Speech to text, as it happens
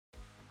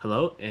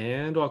Hello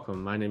and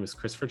welcome. My name is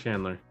Christopher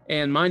Chandler.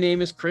 And my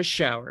name is Chris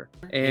Shower,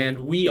 and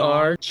we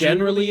are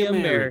Generally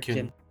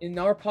American. In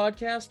our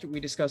podcast, we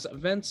discuss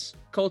events,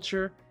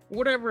 culture,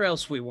 whatever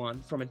else we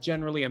want from a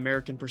generally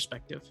American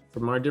perspective.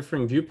 From our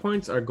differing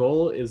viewpoints, our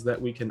goal is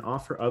that we can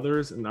offer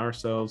others and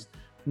ourselves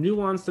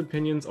nuanced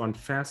opinions on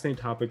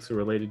fascinating topics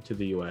related to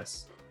the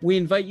U.S. We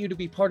invite you to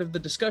be part of the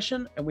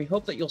discussion, and we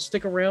hope that you'll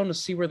stick around to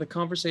see where the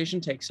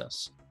conversation takes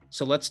us.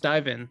 So let's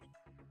dive in.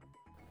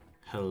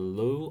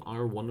 Hello,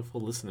 our wonderful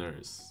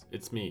listeners.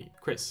 It's me,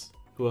 Chris.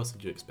 Who else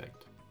did you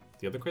expect?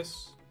 The other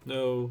Chris?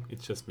 No,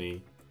 it's just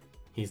me.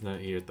 He's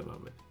not here at the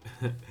moment.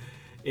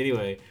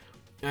 Anyway,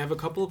 I have a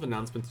couple of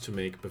announcements to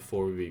make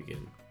before we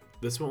begin.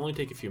 This will only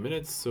take a few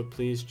minutes, so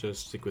please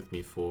just stick with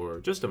me for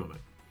just a moment.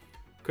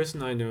 Chris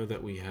and I know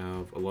that we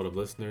have a lot of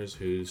listeners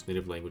whose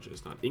native language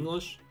is not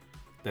English.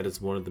 That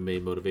is one of the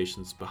main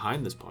motivations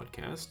behind this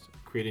podcast,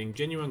 creating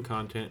genuine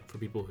content for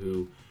people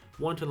who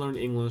want to learn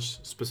English,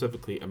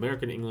 specifically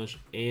American English,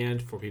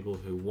 and for people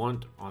who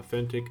want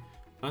authentic,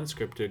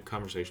 unscripted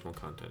conversational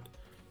content.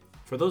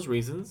 For those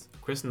reasons,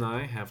 Chris and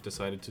I have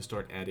decided to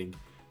start adding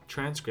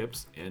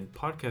transcripts and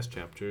podcast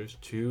chapters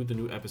to the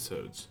new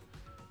episodes.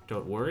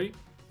 Don't worry,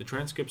 the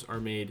transcripts are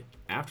made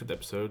after the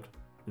episode,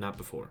 not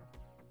before.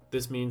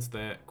 This means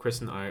that Chris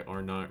and I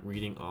are not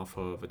reading off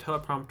of a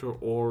teleprompter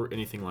or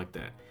anything like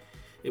that.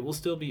 It will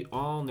still be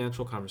all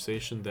natural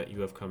conversation that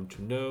you have come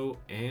to know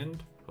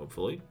and,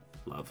 hopefully,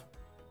 love.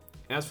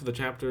 As for the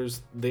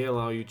chapters, they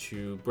allow you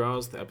to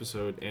browse the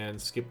episode and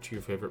skip to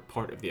your favorite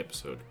part of the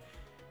episode.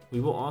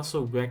 We will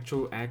also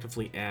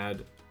retroactively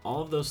add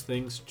all of those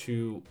things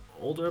to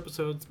older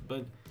episodes,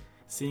 but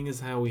seeing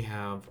as how we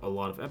have a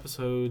lot of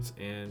episodes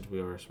and we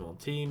are a small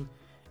team,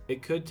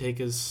 it could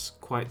take us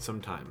quite some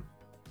time.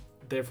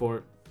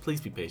 Therefore, please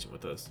be patient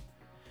with us.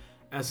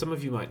 As some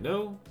of you might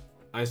know,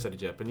 I study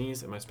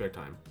Japanese in my spare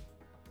time.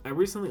 I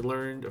recently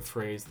learned a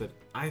phrase that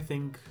I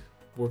think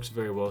works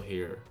very well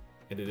here,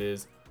 and it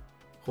is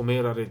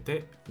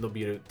homerarete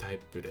nobiru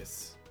taipu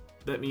desu.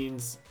 That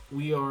means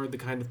we are the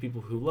kind of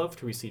people who love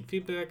to receive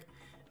feedback,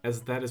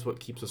 as that is what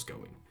keeps us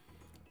going.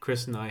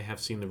 Chris and I have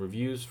seen the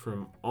reviews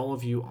from all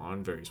of you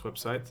on various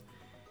websites,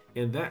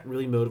 and that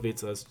really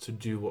motivates us to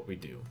do what we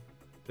do.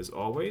 As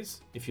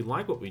always, if you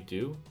like what we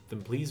do,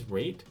 then please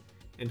rate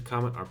and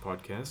comment our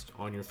podcast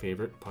on your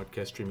favorite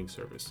podcast streaming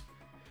service.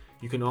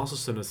 You can also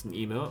send us an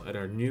email at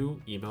our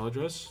new email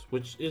address,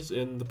 which is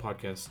in the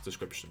podcast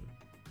description.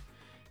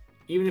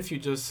 Even if you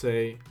just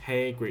say,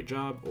 hey, great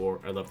job, or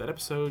I love that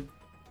episode,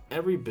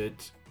 every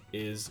bit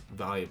is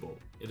valuable.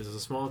 It is a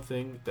small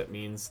thing that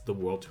means the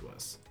world to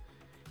us.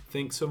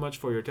 Thanks so much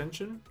for your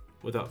attention.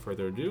 Without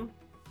further ado,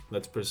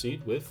 let's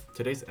proceed with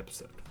today's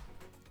episode.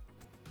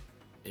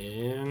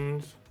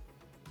 And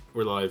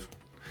we're live.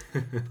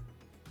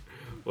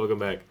 Welcome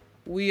back.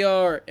 We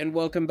are, and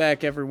welcome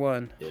back,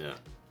 everyone. Yeah.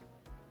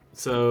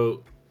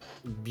 So,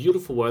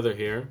 beautiful weather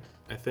here.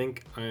 I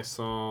think I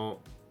saw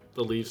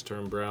the leaves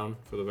turn brown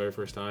for the very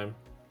first time,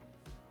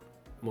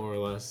 more or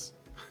less.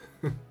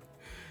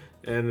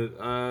 And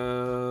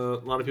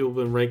a lot of people have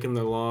been raking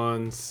their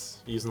lawns,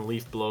 using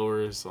leaf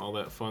blowers, all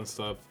that fun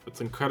stuff.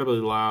 It's incredibly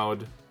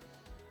loud.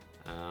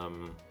 I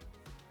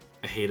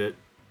hate it.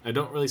 I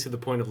don't really see the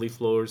point of leaf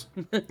blowers,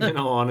 in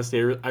all honesty.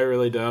 I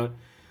really don't.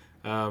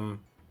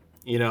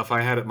 If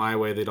I had it my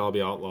way, they'd all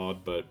be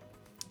outlawed, but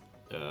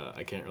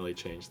I can't really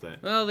change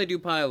that. Well, they do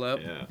pile up.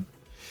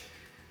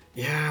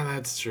 Yeah,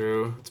 that's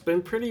true. It's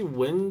been pretty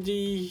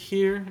windy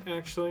here,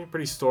 actually.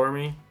 Pretty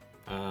stormy.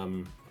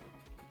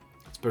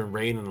 It's been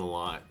raining a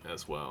lot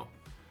as well.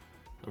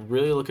 I'm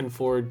really looking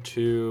forward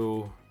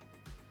to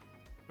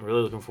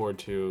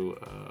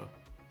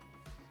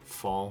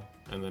fall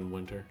and then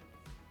winter.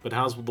 But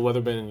how's the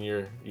weather been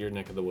in your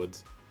neck of the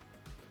woods?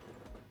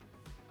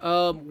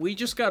 We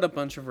just got a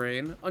bunch of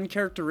rain.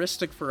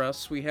 Uncharacteristic for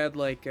us. We had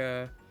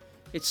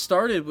it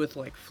started with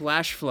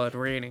flash flood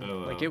raining.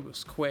 Oh, wow. It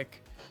was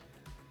quick.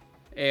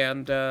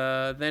 And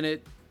then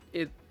it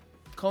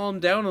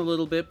calmed down a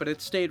little bit, but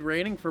it stayed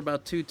raining for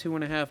about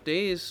 2.5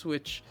 days,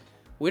 which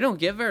we don't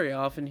get very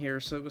often here,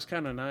 so it was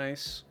kind of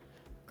nice.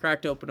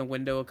 Cracked open a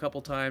window a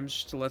couple times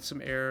just to let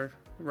some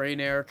rain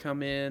air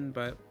come in,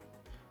 but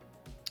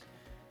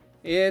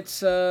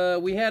it's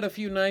we had a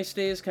few nice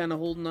days kind of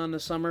holding on to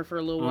summer for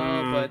a little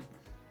while, but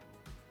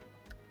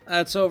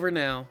that's over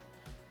now.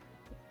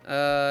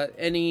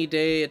 Any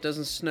day it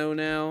doesn't snow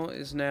now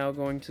is now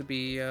going to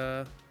be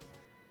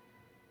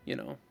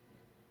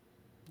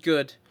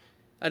good.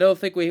 I don't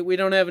think we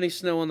don't have any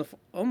snow on the...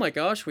 Oh my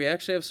gosh, we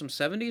actually have some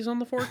 70s on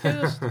the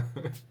forecast?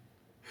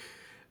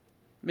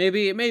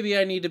 Maybe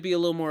I need to be a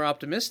little more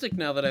optimistic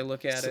now that I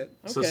look at it.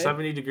 Okay. So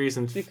 70 degrees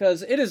in...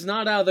 Because it is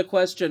not out of the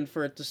question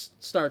for it to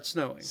start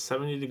snowing.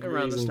 70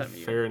 degrees in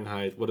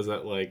Fahrenheit. What is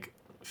that,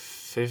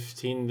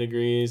 15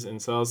 degrees in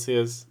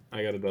Celsius?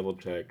 I gotta double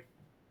check.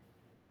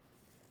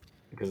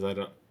 Because I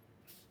don't...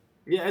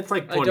 Yeah, it's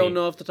 20. I don't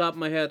know off the top of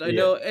my head. I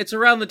know it's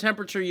around the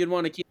temperature you'd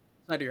want to keep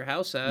inside of your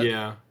house at.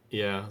 Yeah.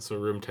 So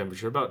room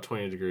temperature, about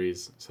 20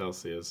 degrees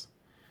Celsius.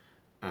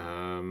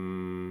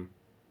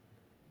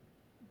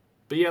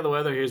 But yeah, the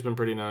weather here's been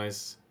pretty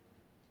nice.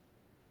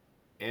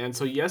 And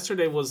so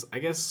yesterday was, I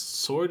guess,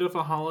 sort of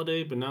a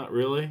holiday, but not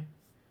really.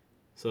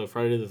 So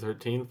Friday the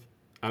 13th.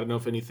 I don't know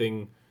if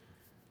anything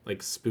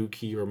like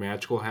spooky or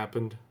magical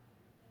happened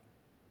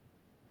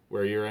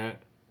where you're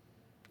at.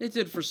 It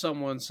did for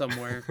someone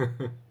somewhere.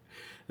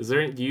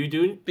 Do you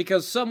do,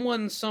 Because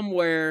someone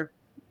somewhere...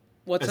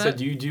 What's I that? said,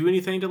 do you do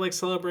anything to like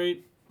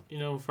celebrate,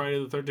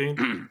 Friday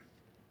the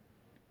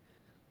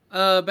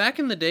 13th? Back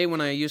in the day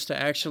when I used to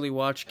actually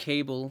watch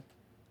cable,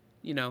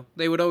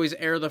 they would always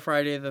air the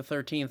Friday the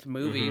 13th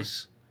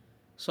movies.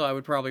 So I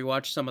would probably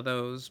watch some of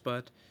those,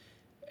 but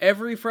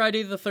every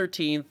Friday the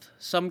 13th,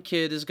 some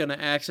kid is going to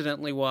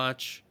accidentally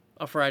watch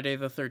a Friday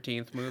the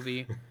 13th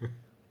movie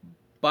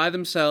by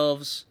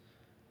themselves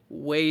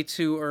way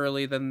too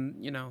early than,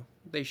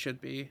 they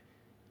should be.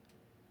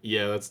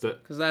 Yeah,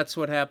 Because that's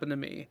what happened to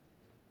me.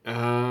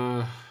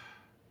 I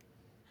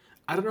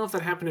don't know if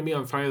that happened to me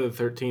on Friday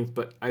the 13th,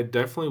 but I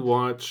definitely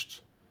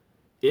watched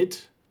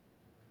It,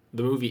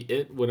 the movie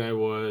It, when I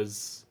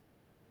was,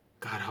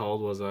 God, how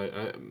old was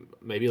I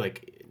maybe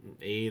like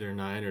 8 or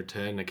 9 or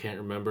 10, I can't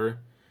remember.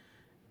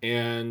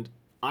 And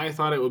I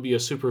thought it would be a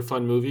super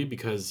fun movie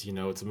because,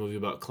 it's a movie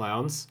about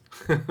clowns.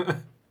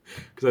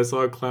 Because I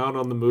saw a clown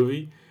on the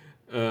movie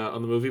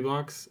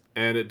box,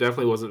 and it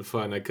definitely wasn't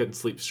fun. I couldn't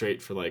sleep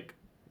straight for like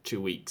 2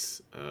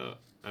 weeks. I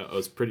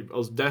was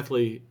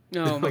deathly,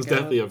 Oh my God.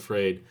 deathly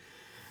afraid.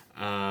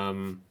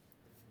 No,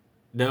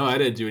 I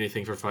didn't do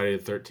anything for Friday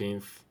the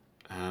 13th.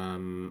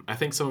 I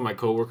think some of my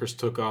coworkers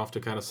took off to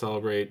kind of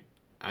celebrate.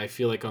 I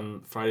feel like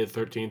on Friday the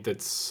 13th,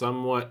 it's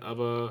somewhat of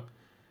a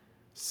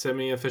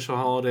semi-official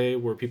holiday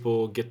where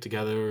people get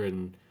together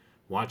and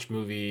watch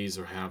movies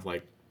or have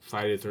like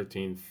Friday the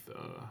 13th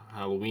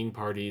Halloween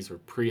parties or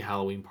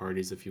pre-Halloween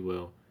parties, if you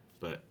will.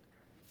 But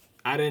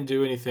I didn't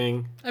do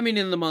anything. I mean,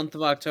 in the month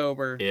of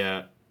October.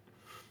 Yeah.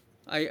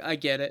 I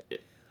get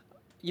it.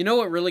 You know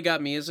what really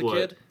got me as a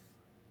kid?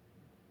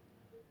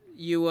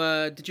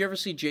 Did you ever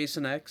see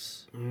Jason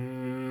X?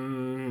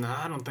 No,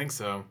 I don't think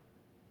so.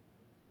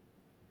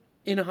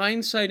 In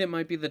hindsight, it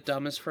might be the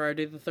dumbest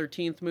Friday the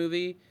 13th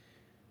movie,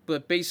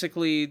 but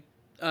basically,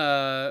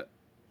 the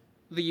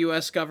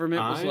U.S.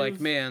 government was like,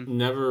 man,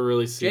 never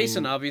really seen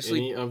Jason obviously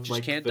any of just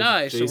like can't the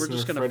die, Jason so we're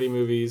just or gonna... Freddy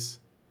movies.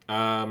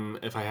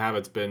 If I have,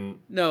 it's been...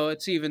 No,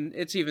 it's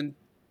even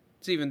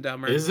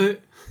dumber. Is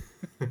it?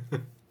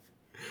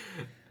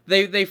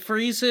 They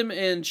freeze him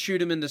and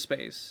shoot him into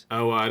space.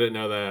 Oh, well, I didn't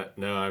know that.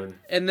 No, I haven't.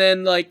 And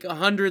then, like,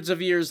 hundreds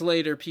of years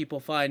later, people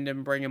find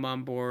him, bring him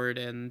on board,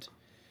 and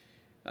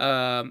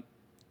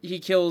he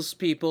kills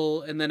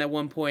people, and then at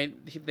one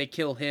point, they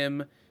kill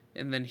him,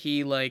 and then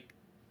he, like,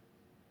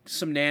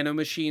 some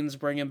nanomachines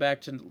bring him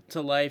back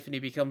to life, and he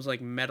becomes,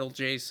 like, Metal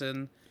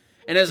Jason.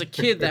 And as a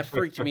kid, that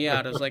freaked me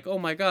out. I was like, oh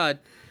my God,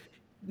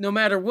 no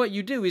matter what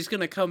you do, he's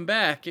gonna come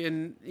back,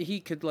 and he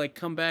could, like,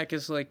 come back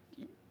as, like...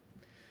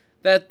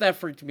 That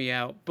freaked me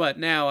out, but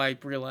now I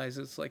realize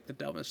it's like the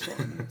dumbest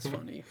one. It's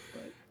funny.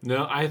 But.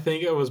 No, I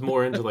think I was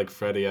more into like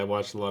Freddy. I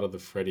watched a lot of the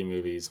Freddy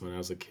movies when I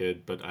was a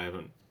kid, but I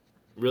haven't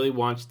really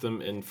watched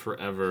them in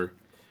forever.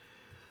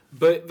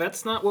 But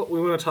that's not what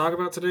we want to talk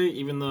about today,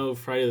 even though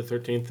Friday the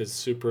 13th is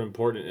super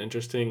important and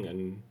interesting,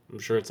 and I'm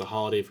sure it's a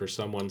holiday for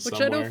someone somewhere.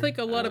 Which I don't think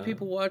a lot of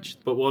people watch.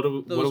 But what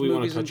do we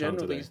want to touch on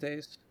today? These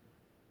days?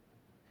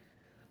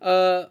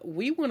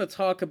 We want to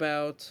talk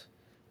about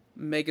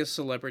mega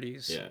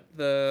celebrities. Yeah.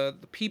 The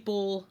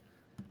people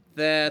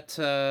that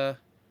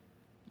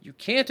you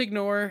can't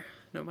ignore,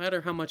 no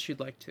matter how much you'd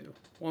like to,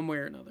 one way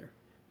or another.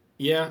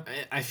 Yeah,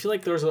 I feel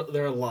like there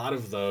are a lot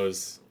of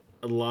those,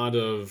 a lot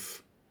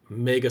of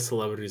mega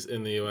celebrities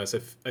in the U.S.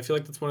 I feel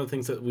like that's one of the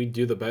things that we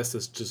do the best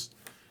is just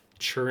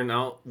churn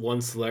out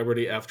one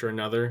celebrity after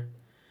another.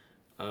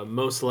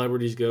 Most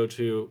celebrities go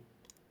to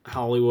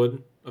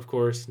Hollywood, of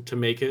course, to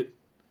make it.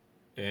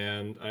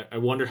 And I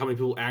wonder how many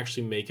people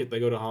actually make it.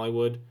 They go to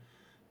Hollywood.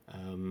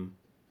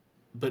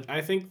 But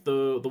I think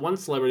the one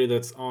celebrity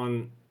that's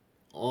on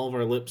all of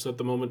our lips at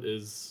the moment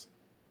is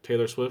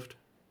Taylor Swift.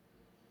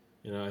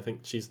 I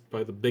think she's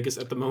probably the biggest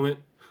at the moment.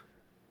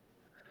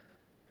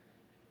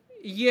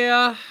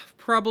 Yeah,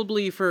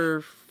 probably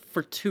for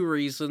two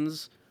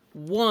reasons.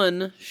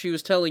 One, she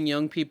was telling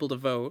young people to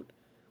vote,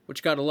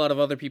 which got a lot of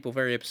other people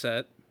very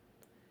upset.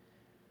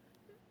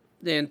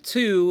 And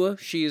two,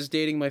 she is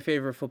dating my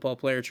favorite football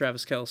player,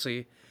 Travis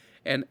Kelce.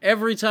 And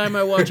every time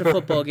I watch a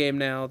football game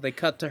now, they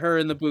cut to her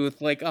in the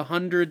booth like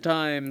 100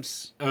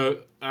 times. I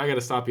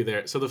gotta stop you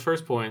there. So the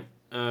first point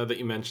that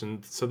you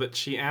mentioned, so that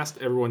she asked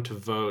everyone to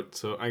vote.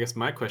 So I guess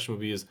my question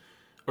would be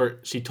or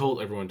she told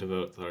everyone to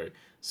vote, sorry.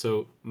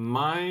 So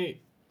my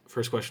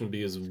first question would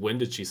be when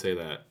did she say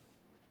that?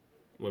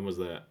 When was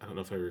that? I don't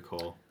know if I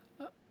recall.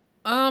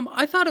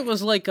 I thought it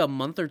was like a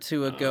month or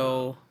two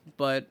ago,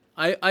 but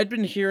I'd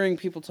been hearing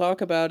people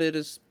talk about it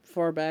as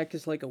far back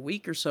as like a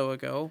week or so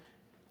ago.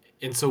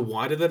 And so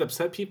why did that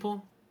upset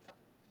people?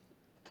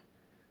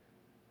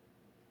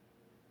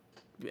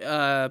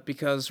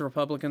 Because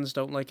Republicans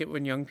don't like it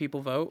when young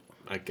people vote.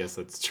 I guess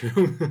that's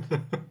true.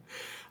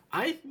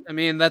 I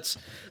mean,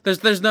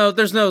 there's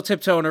no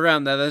tiptoeing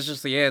around that. That's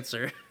just the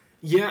answer.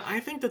 Yeah, I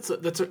think that's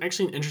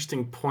actually an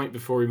interesting point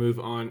before we move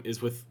on,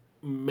 is with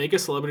mega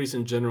celebrities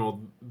in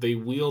general, they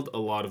wield a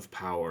lot of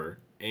power.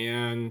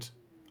 And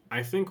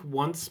I think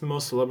once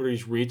most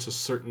celebrities reach a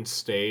certain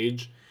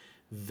stage,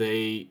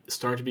 they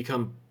start to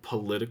become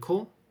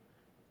political,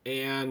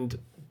 and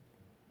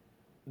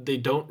they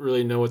don't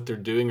really know what they're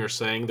doing or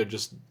saying. They're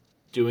just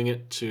doing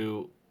it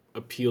to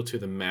appeal to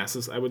the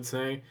masses, I would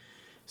say.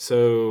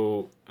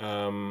 So,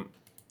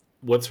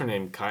 what's her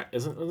name?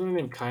 Isn't her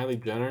name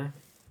Kylie Jenner?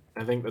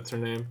 I think that's her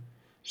name.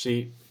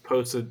 She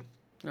posted,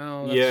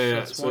 Oh, yeah, yeah.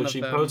 that's So one of she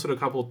them. posted a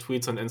couple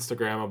tweets on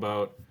Instagram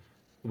about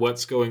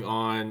what's going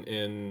on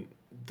in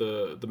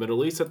the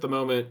Middle East at the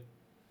moment,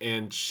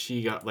 and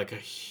she got like a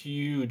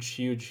huge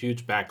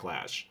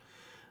backlash,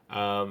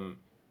 um,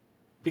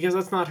 because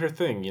that's not her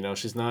thing. You know,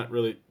 she's not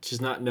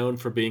known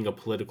for being a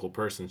political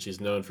person. She's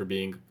known for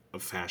being a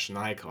fashion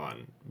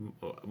icon,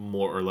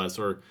 more or less,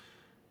 or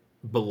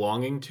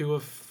belonging to a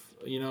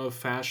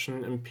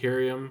fashion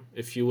imperium,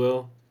 if you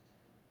will.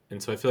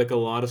 And so I feel like a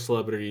lot of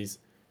celebrities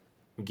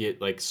get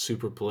like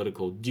super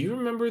political. Do you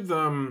remember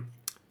the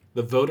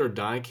Vote or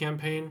Die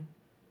campaign?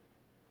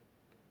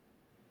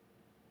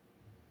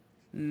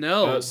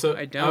 No, So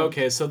I don't.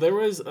 okay, so there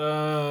was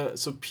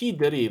so P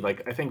Diddy,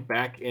 like I think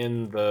back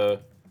in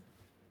the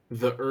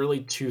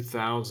early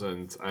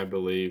 2000s, I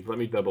believe. Let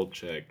me double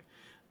check.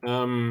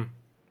 Um,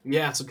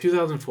 yeah, so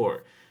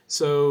 2004.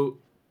 So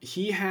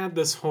he had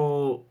this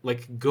whole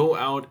like go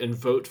out and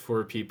vote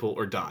for people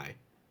or die.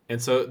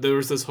 And so there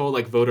was this whole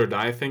like vote or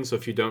die thing. So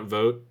if you don't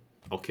vote,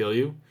 I'll kill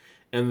you.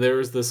 And there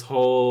was this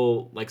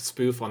whole like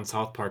spoof on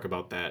South Park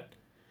about that,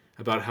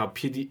 about how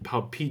P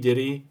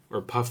Diddy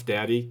or Puff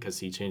Daddy, because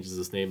he changes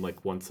his name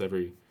like once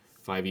every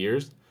 5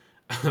 years,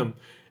 um,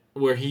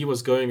 where he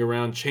was going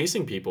around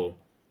chasing people,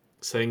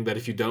 saying that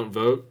if you don't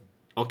vote,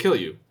 I'll kill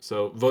you.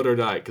 So vote or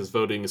die, because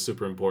voting is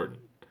super important.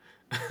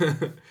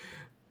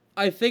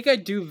 I think I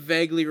do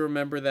vaguely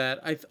remember that.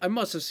 I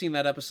must have seen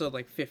that episode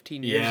like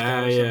 15 years ago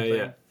Yeah, or yeah, yeah.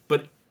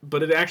 something.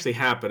 But it actually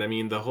happened. I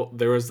mean,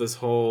 there was this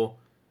whole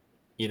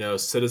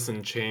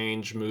citizen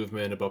change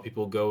movement about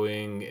people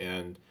going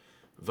and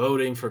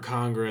voting for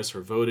Congress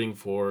or voting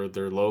for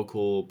their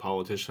local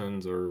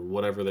politicians or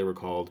whatever they were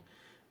called.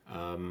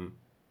 Um,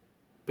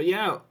 but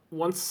yeah,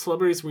 once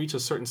celebrities reach a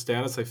certain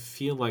status, I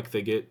feel like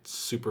they get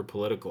super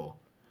political.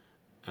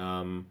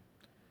 Um,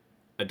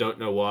 I don't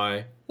know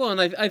why. Well,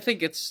 and I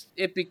think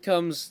it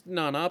becomes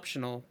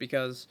non-optional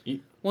because Y-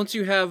 once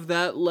you have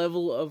that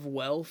level of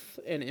wealth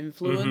and mm-hmm.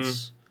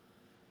 influence,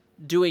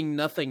 doing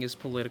nothing is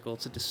political.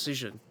 It's a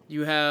decision.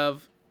 You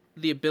have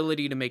the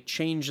ability to make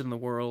change in the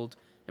world,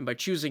 and by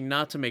choosing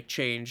not to make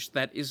change,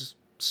 that is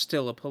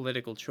still a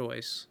political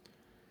choice.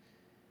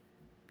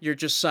 You're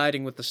just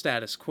siding with the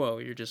status quo.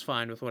 You're just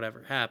fine with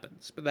whatever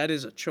happens. But that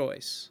is a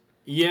choice.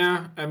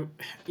 Yeah,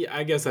 yeah,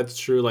 I guess that's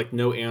true. Like,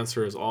 no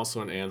answer is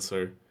also an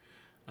answer.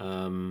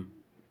 Um,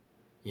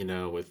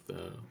 with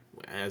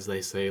as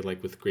they say,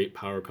 like with great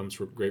power comes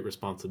great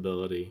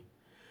responsibility.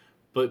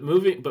 But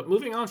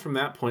moving on from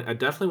that point, I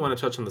definitely want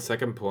to touch on the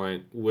second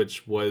point,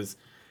 which was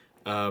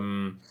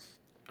um,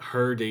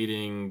 her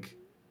dating.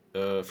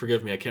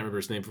 Forgive me, I can't remember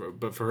his name,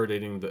 but for her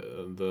dating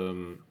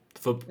the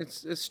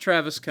It's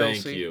Travis thank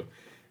Kelsey. you.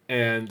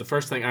 And the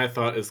first thing I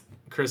thought is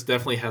Chris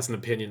definitely has an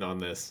opinion on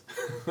this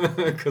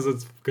because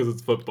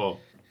it's football.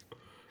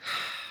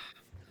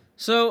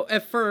 So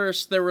at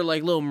first there were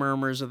like little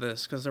murmurs of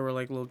this because there were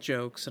like little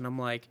jokes, and I'm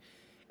like,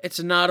 it's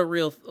not a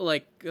real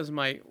like because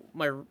my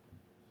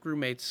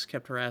roommates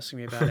kept harassing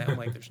me about it. I'm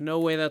like, there's no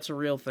way that's a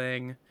real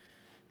thing.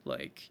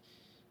 Like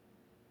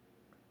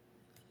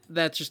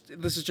this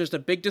is just a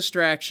big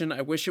distraction.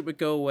 I wish it would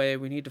go away.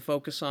 We need to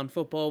focus on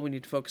football. We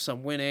need to focus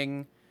on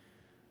winning.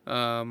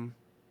 Um,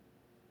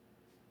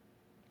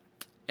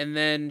 and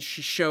then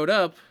she showed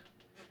up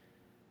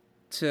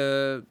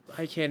to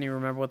I can't even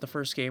remember what the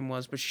first game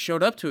was, but she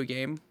showed up to a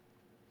game,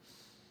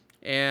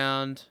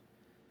 and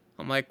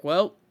I'm like,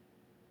 well,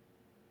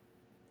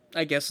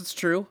 I guess it's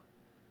true.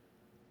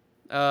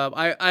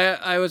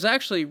 I was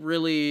actually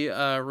really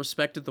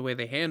respected the way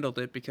they handled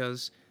it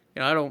because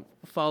I don't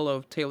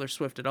follow Taylor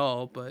Swift at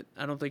all, but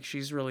I don't think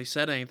she's really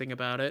said anything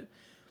about it.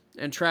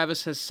 And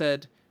Travis has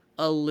said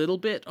a little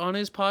bit on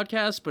his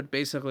podcast, but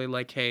basically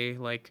like, hey,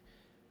 like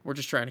we're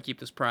just trying to keep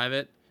this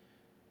private.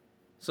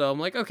 So I'm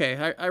like,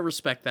 okay, I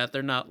respect that.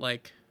 They're not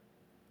like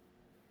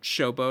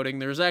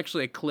showboating. There's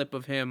actually a clip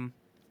of him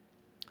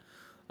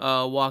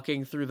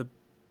walking through the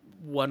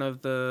one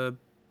of the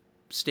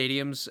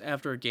stadiums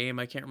after a game.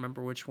 I can't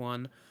remember which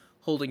one,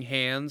 holding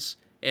hands,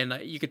 and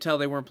you could tell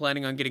they weren't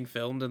planning on getting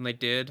filmed, and they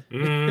did.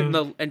 and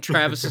Mm. and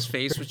Travis's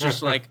face was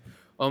just like,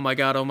 oh my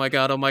god, oh my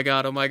god, oh my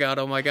god, oh my god,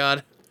 oh my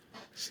god.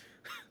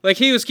 Like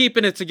he was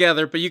keeping it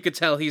together, but you could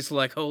tell he's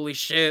like, holy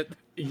shit,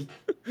 Y-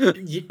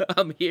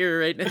 I'm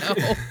here right now.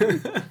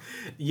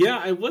 yeah,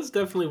 I was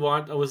definitely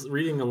I was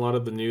reading a lot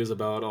of the news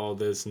about all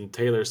this and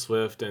Taylor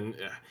Swift, and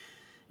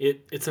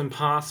it's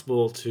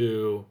impossible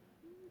to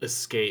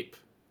escape.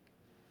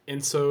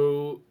 And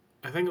so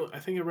I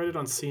read it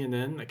on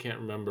CNN. I can't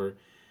remember.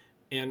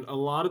 And a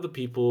lot of the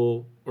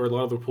people or a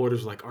lot of the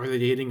reporters were like, are they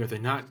dating? Are they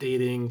not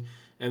dating?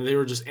 And they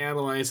were just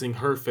analyzing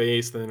her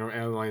face, then they were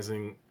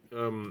analyzing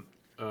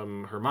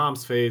her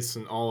mom's face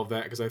and all of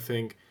that because I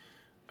think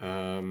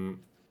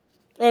um,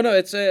 Oh no,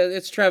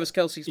 it's Travis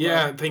Kelsey's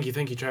yeah, mom thank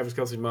you, Travis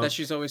Kelsey's mom. that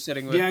she's always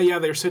sitting with. Yeah,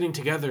 they were sitting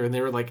together and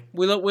they were like,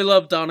 We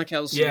love Donna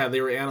Kelsey. yeah,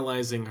 they were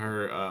analyzing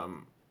her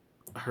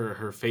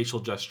her facial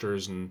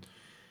gestures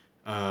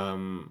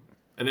um,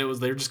 and it was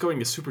they were just going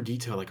into super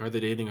detail, like are they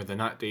dating, are they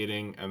not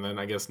dating, and then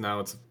I guess now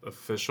it's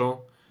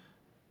official.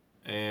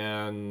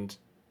 And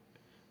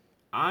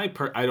I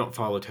don't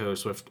follow Taylor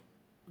Swift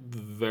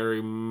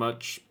very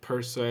much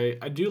per se.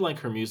 I do like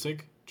her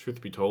music, truth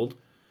be told,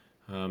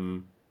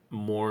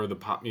 more the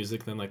pop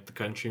music than like the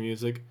country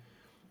music.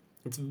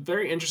 It's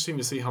very interesting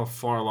to see how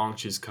far along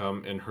she's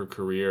come in her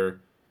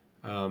career.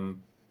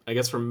 I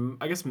guess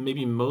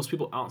maybe most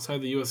people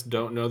outside the U.S.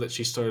 don't know that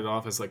she started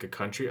off as like a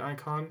country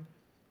icon.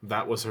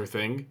 That was her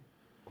thing.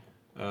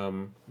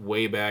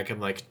 Way back in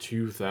like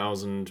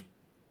 2000,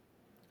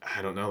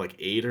 I don't know, like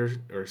 8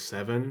 or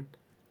 7,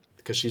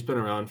 because she's been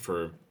around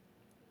for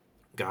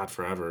God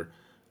forever,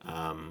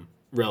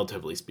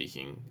 relatively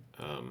speaking.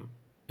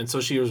 And so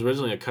she was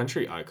originally a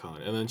country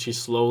icon, and then she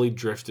slowly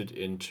drifted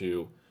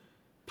into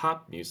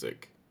pop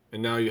music,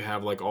 and now you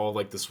have like all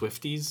like the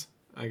Swifties,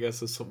 I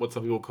guess is what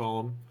some people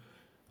call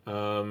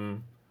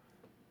them.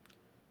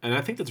 And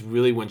I think that's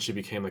really when she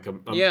became like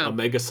a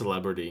mega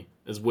celebrity,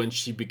 is when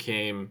she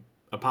became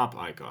a pop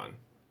icon,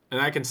 and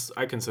I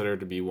consider her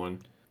to be one.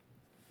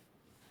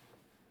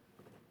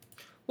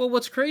 Well,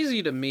 what's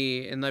crazy to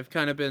me, and I've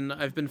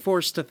been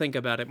forced to think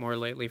about it more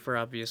lately for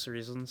obvious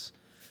reasons.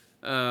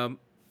 Um,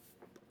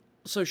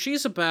 so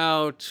she's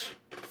about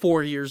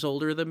 4 years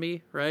older than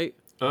me, right?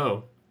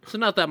 Oh, So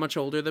not that much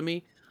older than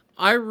me.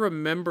 I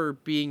remember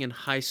being in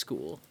high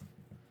school,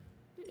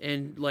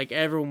 and like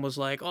everyone was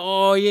like,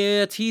 "Oh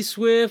yeah, T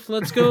Swift,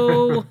 let's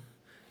go!"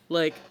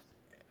 like,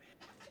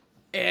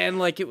 and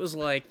like it was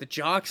like the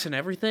jocks and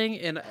everything.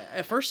 And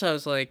at first I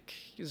was like,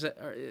 is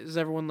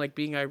everyone like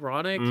being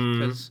ironic? mm,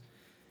 Because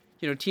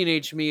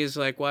teenage me is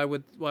like, why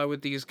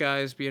would these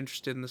guys be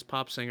interested in this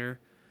pop singer?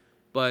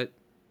 But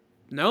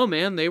no,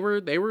 man, they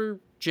were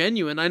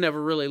genuine. I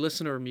never really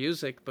listened to her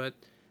music, but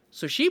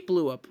so she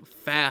blew up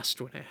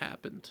fast when it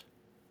happened,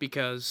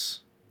 because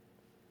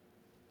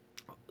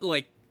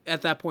like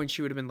at that point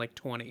she would have been like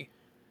 20.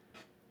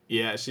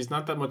 yeah, she's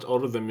not that much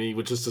older than me,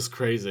 which is just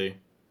crazy.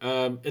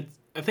 I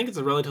think it's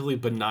a relatively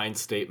benign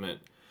statement,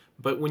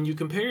 but when you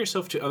compare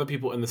yourself to other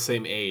people in the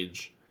same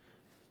age,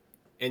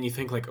 and you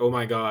think like, oh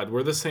my God,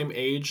 we're the same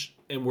age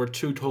and we're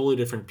two totally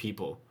different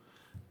people.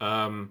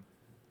 Um,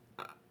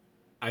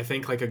 I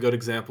think like a good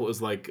example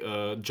is like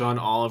John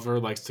Oliver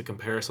likes to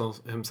compare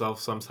himself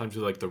sometimes to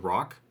like The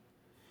Rock.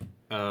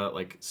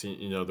 Like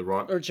The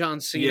Rock. Or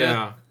John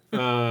Cena.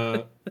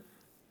 Yeah.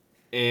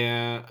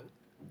 And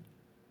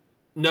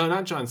no,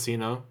 not John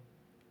Cena.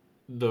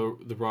 The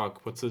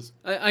Rock. What's his?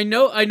 I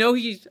know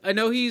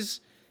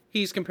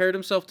he's compared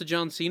himself to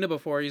John Cena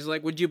before. He's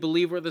like, would you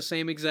believe we're the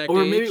same exact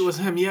Or age? maybe it was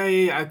him.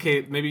 Yeah.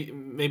 Okay,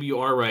 maybe you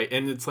are right.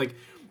 And it's like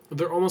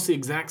they're almost the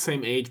exact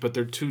same age, but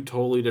they're two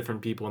totally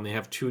different people, and they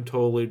have two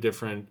totally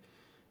different,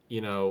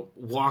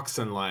 walks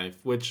in life.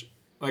 Which,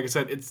 like I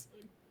said, it's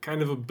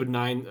kind of a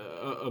benign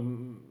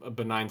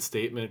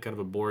statement, kind of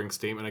a boring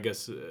statement, I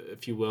guess,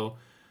 if you will.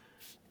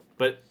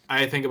 But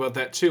I think about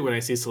that too when I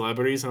see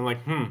celebrities, and I'm like,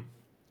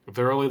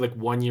 they're only like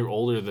 1 year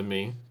older than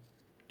me,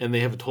 and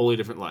they have a totally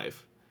different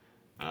life.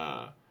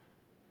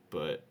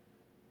 But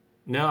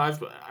no,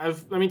 I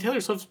mean, Taylor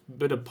Swift's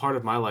been a part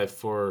of my life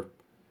for.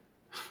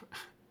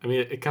 I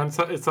mean, it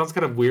sounds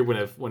kind of weird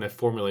when I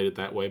formulate it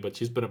that way, but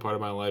she's been a part of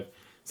my life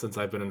since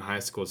I've been in high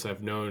school, so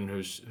I've known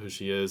who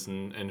she is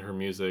and her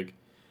music.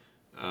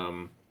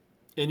 And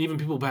even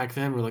people back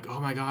then were like, "Oh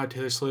my God,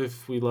 Taylor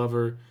Swift, we love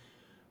her."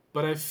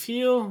 But I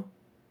feel,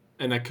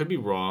 and I could be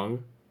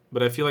wrong,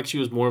 but I feel like she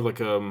was more of like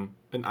an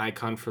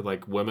icon for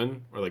like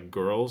women or like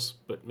girls,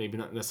 but maybe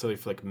not necessarily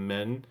for like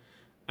men.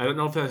 I don't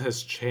know if that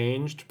has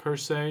changed per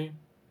se,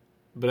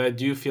 but I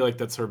do feel like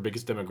that's her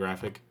biggest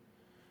demographic,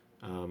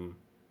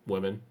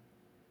 women.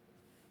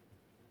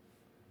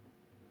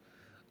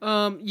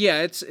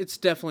 Yeah, it's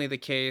definitely the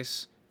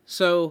case.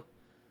 So,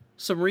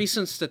 some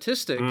recent Mm,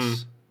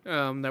 statistics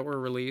that were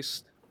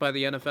released by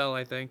the NFL,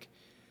 I think.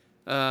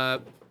 Uh,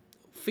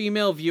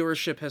 Female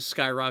viewership has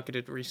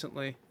skyrocketed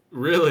recently,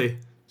 really?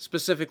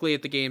 specifically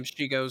at the games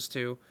she goes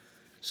to.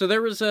 So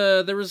there was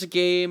a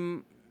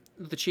game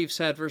the Chiefs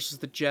had versus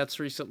the Jets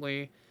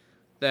recently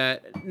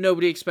that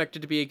nobody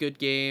expected to be a good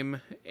game,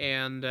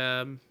 and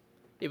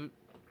it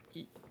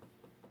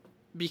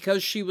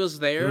because she was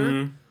there,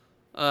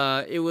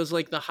 Mm, it was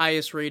like the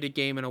highest rated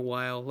game in a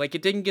while. Like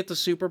it didn't get the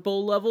Super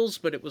Bowl levels,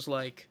 but it was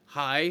like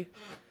high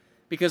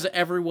because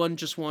everyone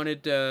just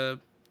wanted to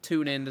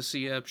tune in to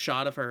see a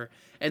shot of her,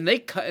 and they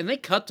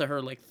cut to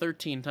her like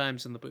 13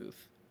 times in the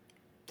booth,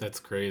 that's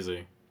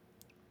crazy.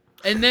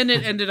 and then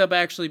it ended up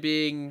actually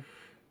being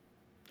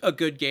a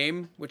good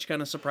game, which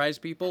kind of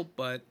surprised people.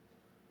 But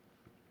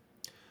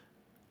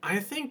I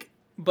think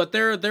But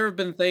there have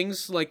been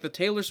things like the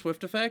Taylor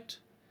Swift effect,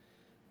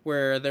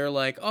 where they're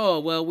like, oh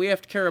well, we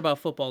have to care about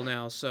football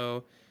now,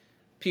 so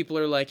people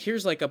are like,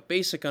 here's like a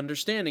basic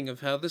understanding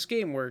of how this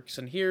game works,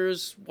 and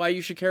here's why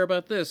you should care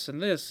about this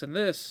and this and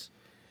this.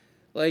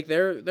 Like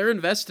they're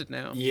invested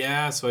now.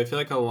 yeah. So I feel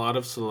like a lot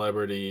of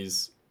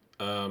celebrities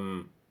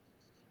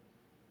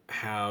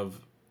have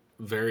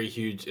very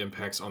huge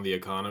impacts on the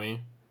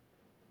economy.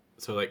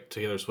 So like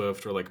Taylor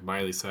Swift or like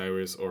Miley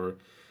Cyrus or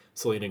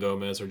Selena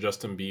Gomez or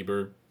Justin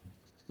Bieber,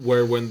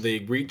 where when they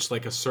reach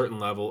like a certain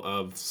level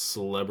of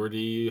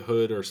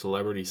celebrityhood or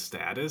celebrity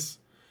status,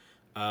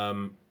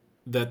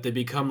 that they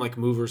become like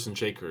movers and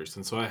shakers.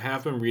 And so I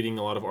have been reading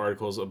a lot of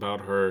articles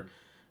about her,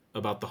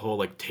 about the whole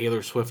like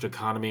Taylor Swift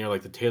economy or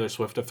like the Taylor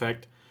Swift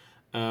effect.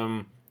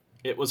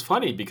 It was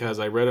funny because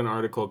I read an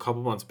article a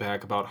couple months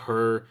back about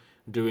her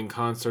doing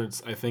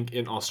concerts, I think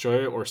in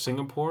Australia or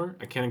Singapore.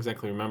 I can't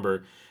exactly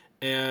remember.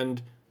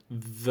 And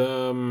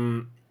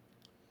the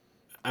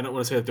I don't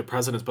want to say like the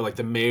presidents, but like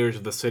the mayors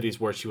of the cities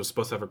where she was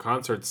supposed to have her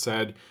concert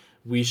said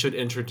we should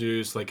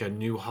introduce like a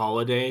new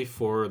holiday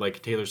for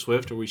like Taylor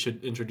Swift, or we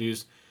should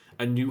introduce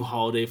a new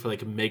holiday for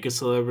like a mega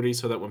celebrity,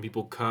 so that when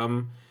people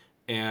come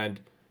and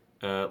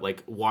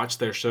like watch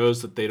their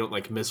shows, that they don't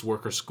like miss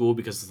work or school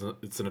because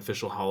it's an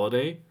official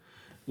holiday,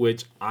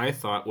 which I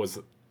thought was,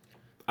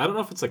 I don't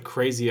know if it's a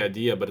crazy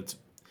idea, but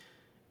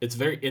it's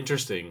very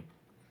interesting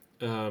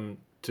to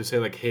say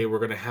like, hey, we're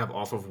gonna have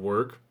off of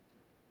work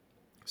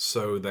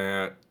so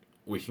that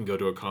we can go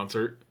to a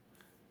concert,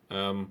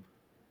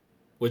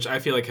 which I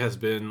feel like has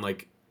been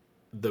like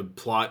the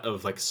plot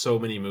of like so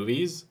many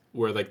movies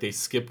where like they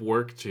skip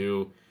work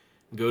to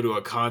go to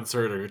a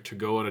concert or to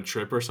go on a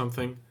trip or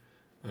something,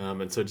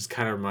 and so it just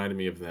kind of reminded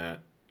me of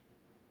that.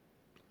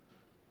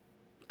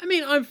 I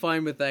mean, I'm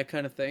fine with that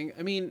kind of thing.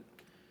 I mean,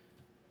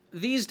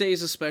 these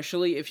days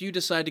especially, if you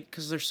decide to,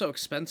 because they're so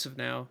expensive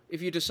now,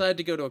 if you decide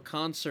to go to a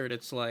concert,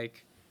 it's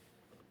like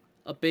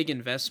a big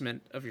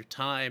investment of your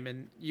time,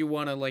 and you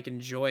want to like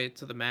enjoy it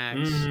to the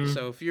max. Mm-hmm.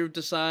 So if you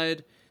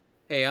decide,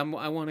 hey, I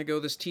want to go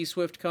to this T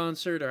Swift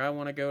concert, or I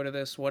want to go to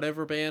this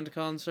whatever band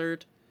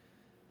concert,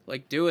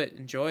 like do it,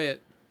 enjoy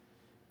it.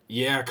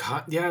 Yeah,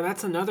 yeah,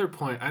 that's another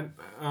point.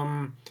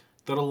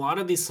 That a lot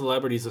of these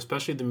celebrities,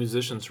 especially the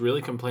musicians,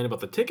 really complain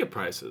about the ticket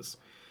prices,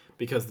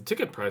 because the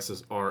ticket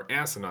prices are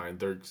asinine.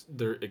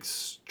 They're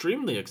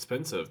extremely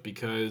expensive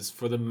because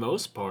for the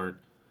most part,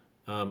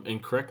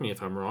 and correct me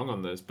if I'm wrong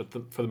on this, but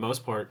for the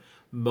most part,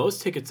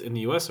 most tickets in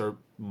the U.S. are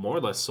more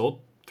or less sold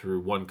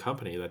through one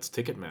company. That's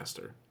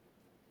Ticketmaster,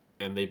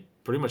 and they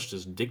pretty much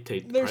just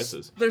dictate the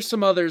prices. There's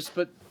some others,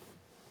 but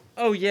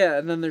oh yeah,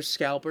 and then there's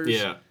scalpers.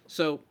 Yeah.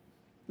 So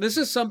this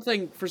is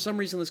something, for some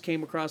reason this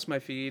came across my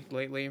feed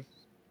lately.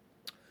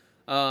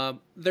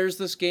 There's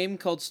this game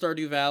called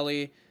Stardew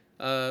Valley.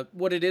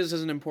 What it is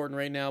isn't important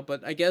right now,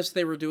 but I guess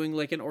they were doing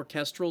like an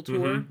orchestral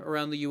tour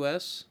around the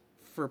U.S.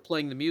 for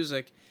playing the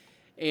music,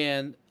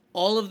 and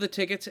all of the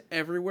tickets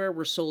everywhere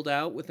were sold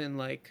out within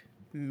like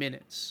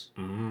minutes.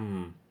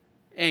 And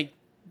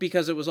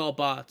because it was all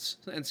bots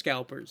and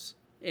scalpers.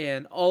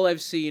 And all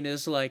I've seen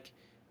is like,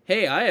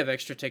 hey, I have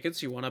extra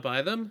tickets, you want to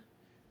buy them?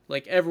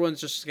 Like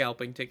everyone's just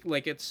scalping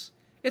like it's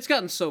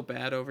gotten so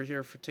bad over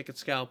here for ticket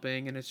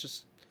scalping, and it's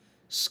just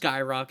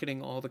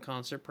skyrocketing all the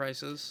concert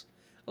prices.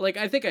 Like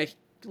I think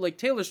like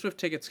Taylor Swift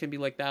tickets can be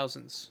like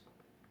thousands.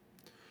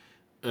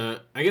 I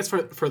guess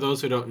for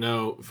those who don't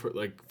know,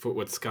 for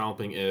what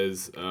scalping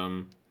is,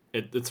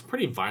 it's a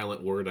pretty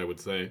violent word, I would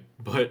say,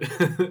 but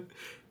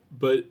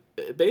but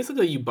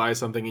basically you buy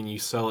something and you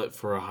sell it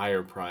for a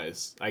higher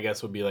price, I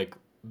guess would be like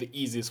the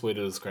easiest way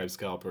to describe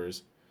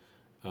scalpers.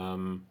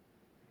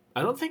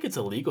 I don't think it's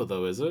illegal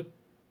though, is it?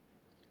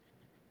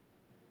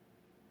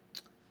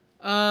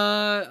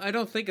 I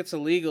don't think it's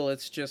illegal.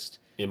 It's just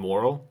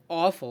Immoral?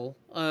 awful.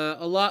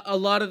 A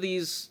lot of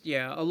these,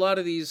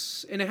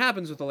 and it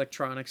happens with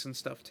electronics and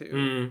stuff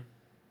too.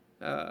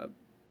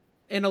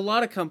 And a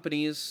lot of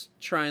companies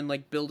try and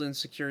like build in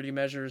security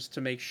measures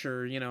to make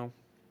sure,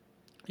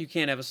 you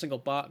can't have a single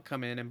bot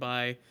come in and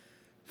buy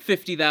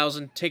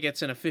 50,000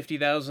 tickets in a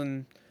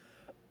 50,000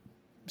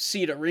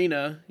 seat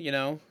arena,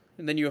 and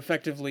then you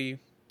effectively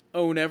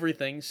own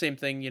everything. Same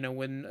thing,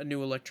 when a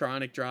new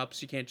electronic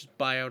drops, you can't just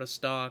buy out of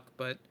stock,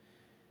 but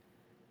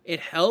it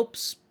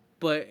helps,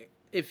 but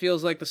it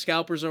feels like the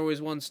scalpers are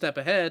always one step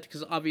ahead,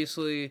 because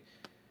obviously,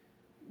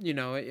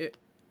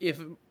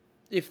 if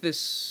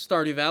this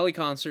Stardew Valley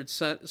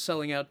concert's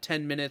selling out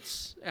 10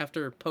 minutes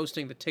after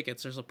posting the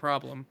tickets, there's a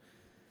problem.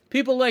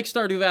 People like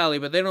Stardew Valley,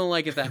 but they don't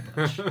like it that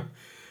much.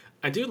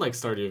 I do like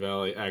Stardew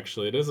Valley,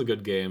 actually. It is a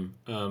good game.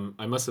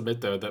 I must admit,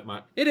 though, that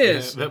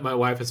my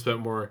wife has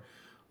spent more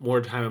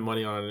time and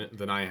money on it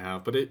than I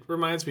have. But it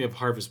reminds me of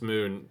Harvest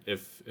Moon,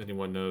 if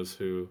anyone knows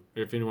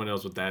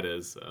what that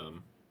is.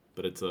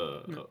 But it's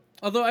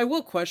Although I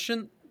will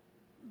question,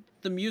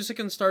 the music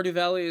in Stardew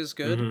Valley is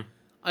good.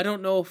 I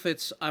don't know if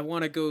it's I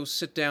want to go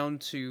sit down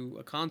to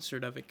a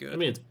concert of it good. I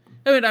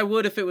mean, I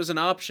would if it was an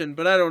option,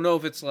 but I don't know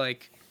if it's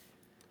like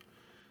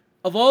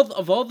of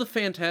all the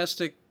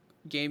fantastic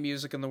game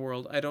music in the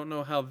world. I don't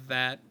know how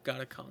that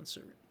got a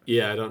concert.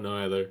 Yeah, I don't know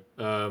either.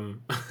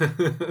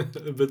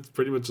 But it's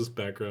pretty much just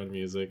background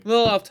music. A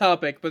little off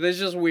topic, but it's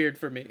just weird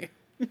for me.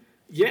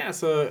 Yeah,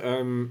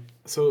 so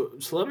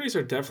celebrities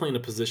are definitely in a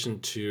position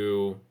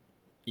to,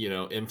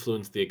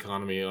 influence the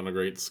economy on a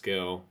great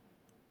scale,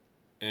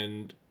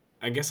 and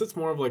I guess it's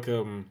more of like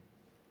a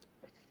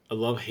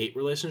love-hate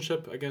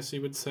relationship, I guess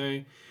you would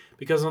say,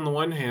 because on the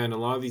one hand, a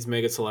lot of these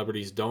mega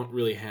celebrities don't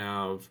really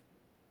have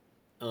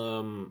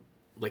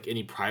like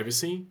any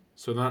privacy,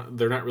 so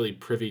they're not really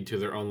privy to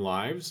their own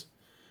lives.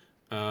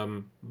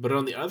 But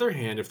on the other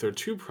hand, if they're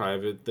too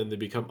private, then they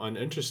become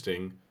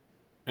uninteresting,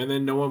 and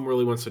then no one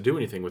really wants to do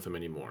anything with them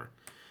anymore.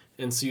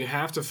 And so you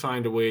have to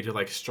find a way to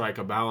like strike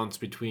a balance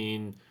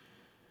between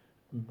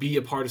be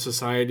a part of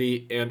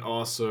society and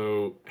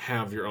also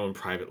have your own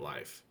private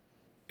life.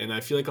 And I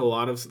feel like a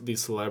lot of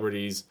these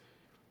celebrities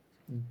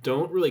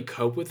don't really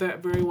cope with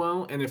that very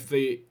well. And if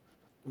they,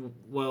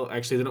 well,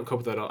 actually, they don't cope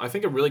with that at all. I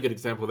think a really good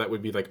example of that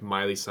would be like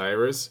Miley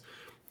Cyrus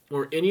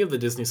or any of the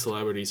Disney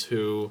celebrities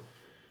who,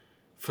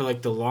 for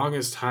like the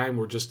longest time,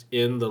 were just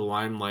in the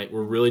limelight,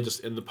 were really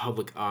just in the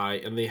public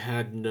eye, and they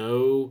had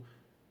no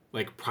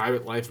like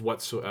private life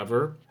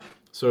whatsoever.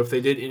 So if they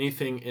did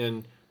anything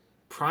in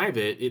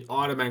private, it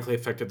automatically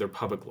affected their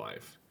public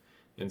life.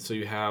 And so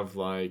you have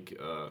like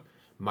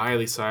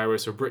Miley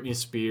Cyrus or Britney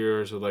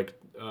Spears or like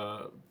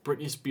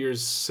Britney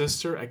Spears'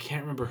 sister. I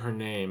can't remember her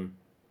name.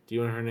 Do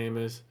you know what her name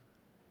is?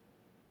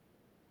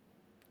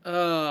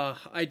 I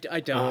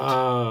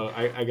don't.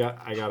 I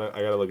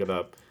gotta look it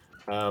up.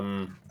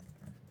 Um,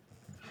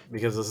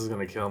 because this is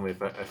gonna kill me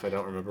if I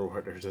don't remember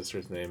what her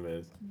sister's name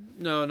is.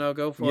 No,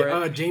 go for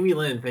Yeah, it. Jamie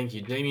Lynn. Thank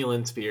you, Jamie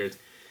Lynn Spears.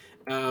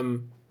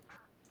 Um,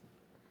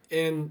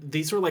 and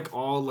these were like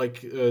all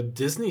like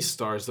Disney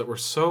stars that were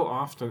so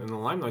often in the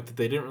limelight that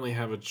they didn't really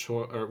have a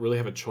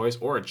choice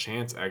or a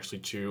chance actually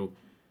to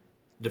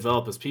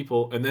develop as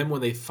people. And then when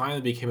they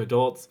finally became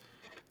adults,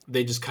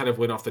 they just kind of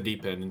went off the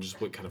deep end and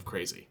just went kind of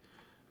crazy.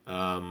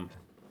 Um,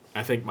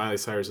 I think Miley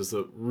Cyrus is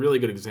a really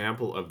good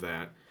example of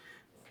that.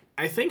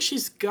 I think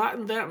she's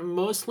gotten that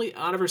mostly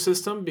out of her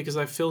system because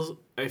I feel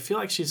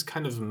like she's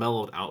kind of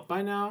mellowed out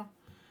by now.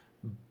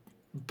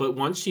 But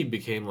once she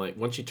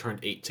turned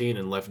 18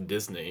 and left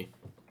Disney,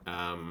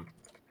 um,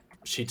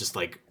 she just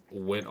like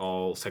went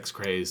all sex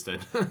crazed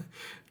and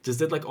just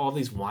did like all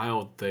these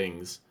wild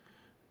things.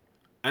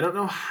 I don't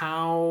know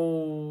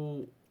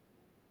how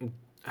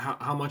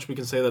much we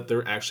can say that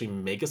they're actually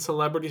mega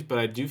celebrities, but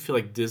I do feel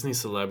like Disney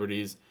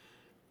celebrities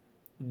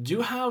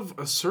do have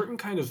a certain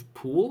kind of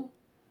pool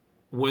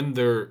when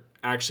they're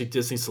actually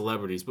Disney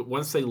celebrities. But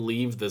once they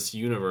leave this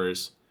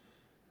universe,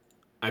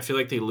 I feel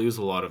like they lose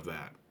a lot of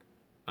that.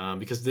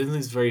 Because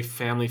Disney's very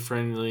family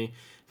friendly,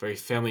 very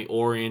family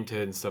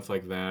oriented, and stuff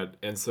like that.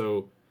 And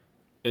so,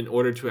 in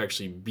order to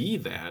actually be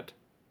that,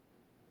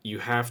 you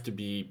have to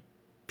be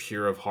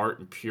pure of heart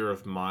and pure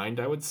of mind,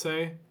 I would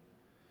say.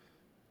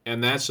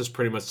 And that's just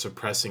pretty much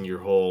suppressing your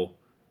whole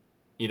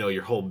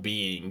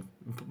being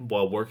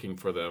while working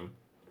for them.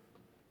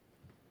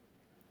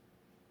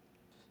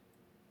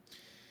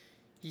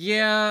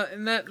 Yeah,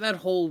 and that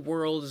whole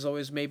world has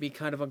always made me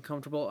kind of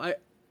uncomfortable. I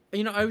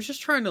was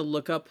just trying to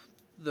look up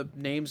the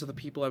names of the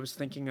people I was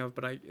thinking of,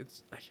 but I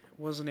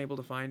wasn't able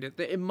to find it.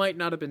 It might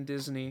not have been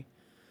Disney,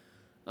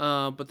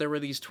 but there were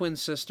these twin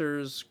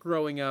sisters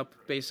growing up,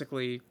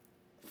 basically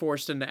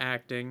forced into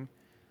acting.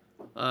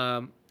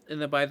 And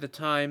then by the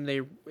time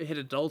they hit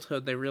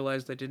adulthood, they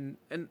realized they didn't,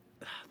 and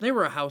they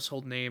were a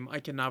household name. I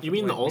cannot You for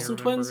the mean the life of me Olsen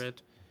remember twins?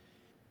 it.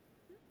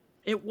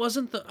 It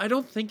wasn't the. I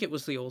don't think it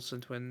was the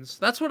Olsen twins.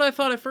 That's what I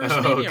thought at first.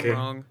 Oh, Maybe I'm okay.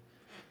 wrong.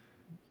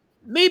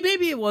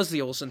 Maybe it was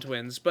the Olsen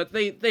twins, but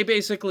they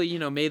basically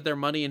made their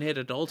money and hit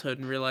adulthood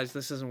and realized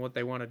this isn't what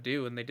they want to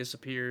do, and they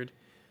disappeared.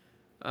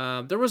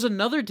 There was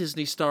another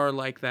Disney star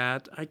like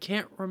that. I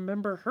can't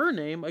remember her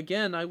name.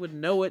 Again, I would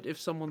know it if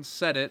someone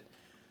said it.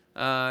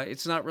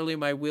 It's not really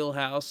my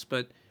wheelhouse,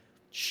 but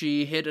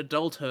she hit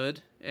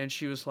adulthood and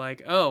she was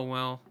like, "Oh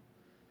well,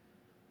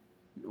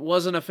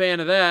 wasn't a fan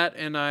of that,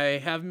 and I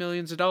have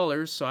millions of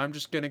dollars, so I'm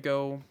just gonna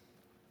go.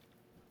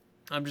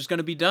 I'm just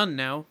gonna be done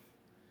now."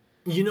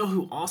 You know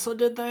who also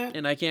did that?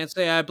 And I can't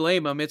say I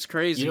blame them. It's You know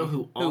crazy. who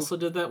Who? also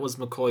did that was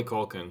Macaulay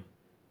Culkin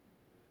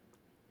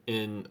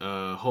in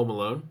Home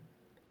Alone.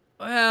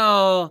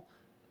 Well,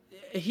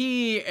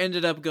 he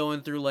ended up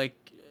going through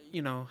like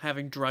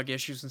having drug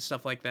issues and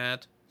stuff like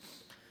that.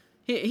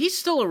 He's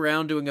still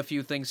around doing a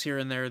few things here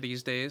and there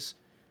these days.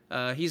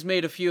 He's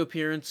made a few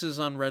appearances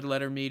on Red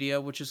Letter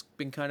Media, which has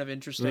been kind of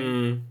interesting.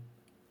 Mm.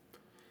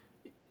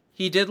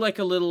 He did like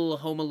a little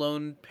Home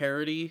Alone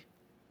parody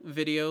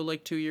video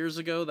like 2 years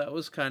ago. That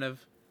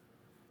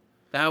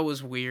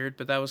was weird,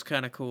 but that was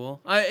kind of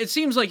cool. It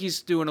seems like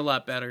he's doing a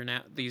lot better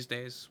now these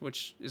days,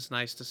 which is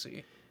nice to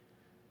see.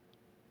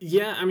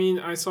 Yeah, I mean,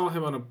 I saw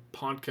him on a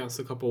podcast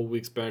a couple of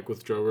weeks back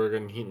with Joe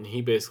Rogan.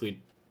 He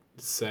basically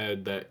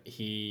said that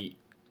he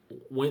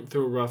went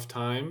through a rough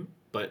time,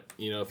 but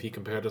if he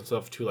compared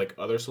himself to like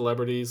other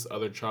celebrities,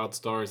 other child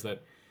stars,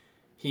 that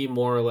he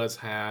more or less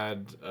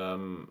had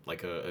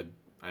like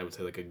I would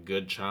say, like a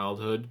good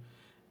childhood,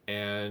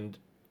 and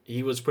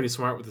he was pretty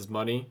smart with his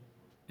money,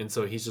 and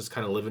so he's just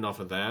kind of living off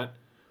of that.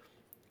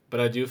 But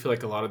I do feel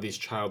like a lot of these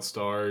child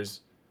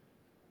stars,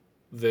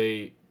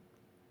 they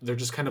they're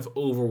just kind of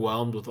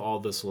overwhelmed with all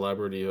the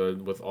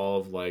celebrityhood, with all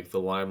of like the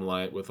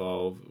limelight, with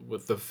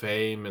the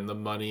fame and the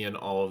money and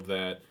all of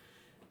that,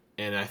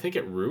 and I think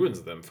it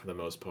ruins them for the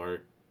most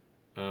part.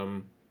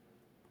 Um,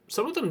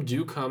 some of them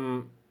do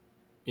come,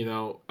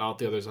 out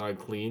the other side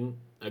clean.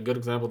 A good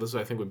example of this,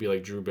 I think, would be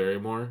like Drew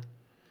Barrymore.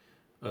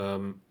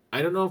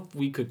 I don't know if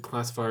we could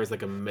classify her as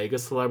like a mega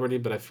celebrity,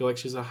 but I feel like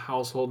she's a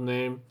household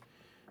name.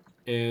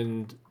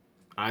 And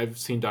I've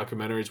seen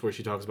documentaries where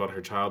she talks about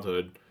her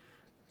childhood.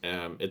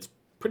 It's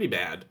pretty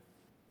bad.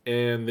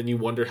 And then you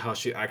wonder how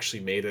she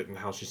actually made it and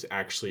how she's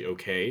actually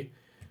okay.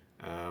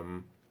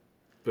 Um,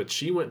 but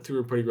she went through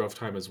a pretty rough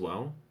time as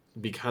well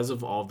because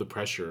of all the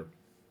pressure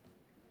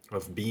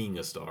of being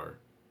a star.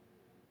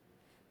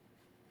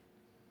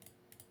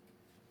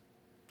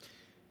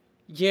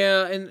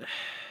 Yeah, and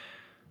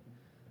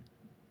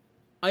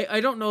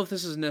I don't know if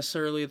this is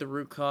necessarily the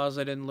root cause.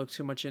 I didn't look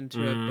too much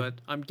into it, Mm. but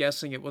I'm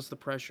guessing it was the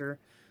pressure.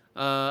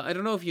 I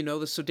don't know if you know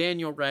this. So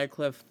Daniel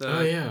Radcliffe,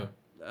 Oh yeah.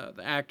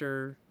 the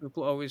actor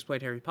who always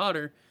played Harry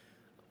Potter,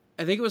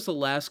 I think it was the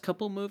last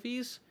couple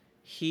movies.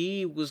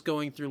 He was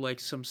going through like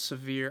some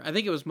severe. I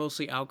think it was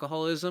mostly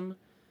alcoholism,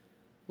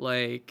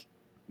 like,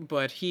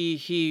 but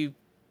I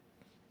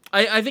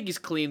think he's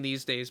clean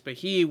these days, but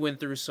he went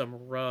through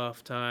some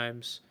rough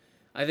times.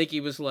 I think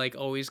he was like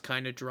always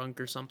kind of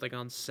drunk or something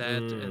on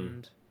set Mm.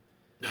 and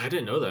I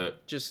didn't know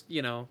that. just,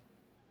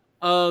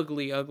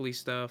 ugly, ugly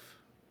stuff.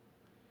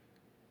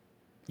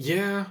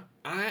 Yeah,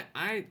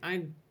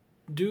 I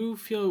do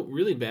feel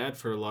really bad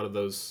for a lot of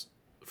those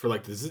for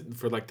like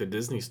the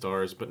Disney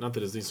stars, but not the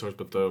Disney stars,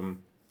 but the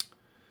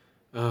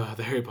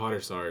Harry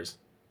Potter stars,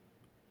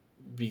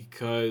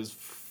 because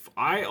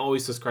I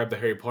always describe the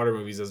Harry Potter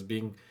movies as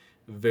being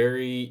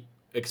very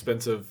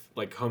expensive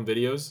like home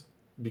videos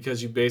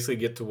because you basically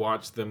get to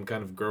watch them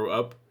kind of grow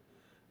up.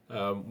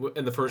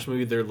 In the first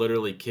movie, they're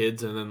literally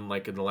kids, and then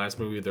like in the last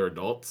movie, they're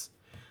adults.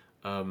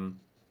 Um,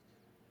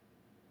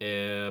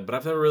 but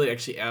I've never really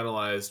actually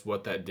analyzed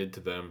what that did to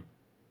them.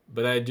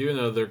 But I do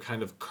know they're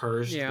kind of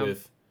cursed Yeah.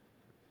 with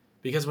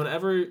because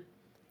whenever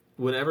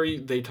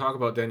they talk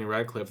about Daniel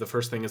Radcliffe, the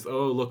first thing is,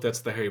 oh look, that's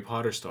the Harry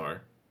Potter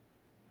star,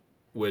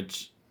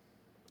 which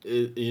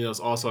is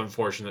also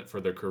unfortunate for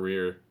their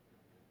career.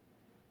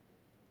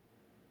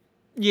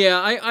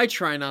 Yeah, I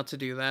try not to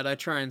do that. I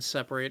try and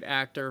separate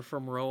actor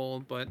from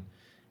role, but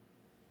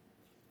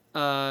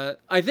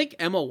I think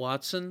Emma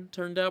Watson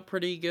turned out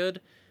pretty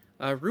good.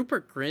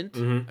 Rupert Grint,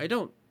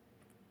 Mm-hmm.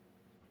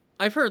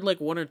 I've heard like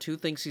one or two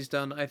things he's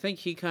done. I think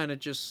he kind of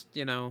just,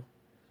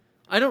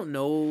 I don't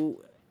know.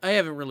 I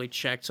haven't really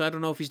checked, so I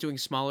don't know if he's doing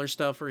smaller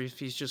stuff or if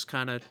he's just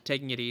kind of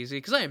taking it easy.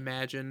 Because I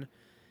imagine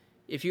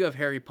if you have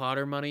Harry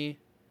Potter money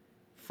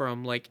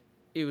from like,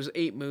 it was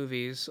 8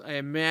 movies, I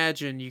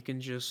imagine you can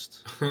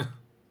just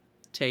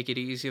take it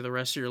easy the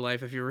rest of your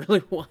life if you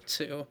really want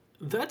to.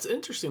 That's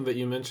interesting that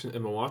you mentioned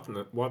Emma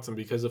Watson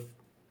because if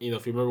you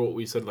remember what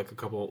we said like a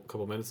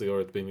couple minutes ago or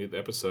at the beginning of the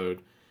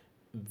episode,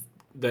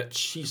 that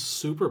she's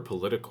super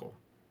political.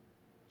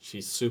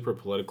 She's super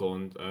political,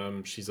 and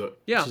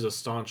Yeah. she's a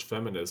staunch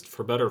feminist,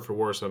 for better or for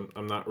worse.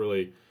 I'm not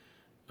really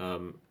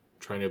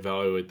trying to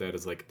evaluate that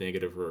as like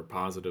negative or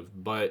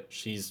positive, but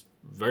she's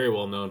very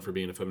well known for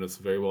being a feminist,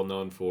 very well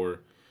known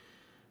for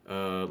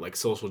like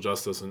social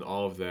justice and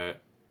all of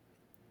that.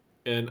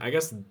 And I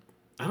guess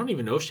I don't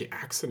even know if she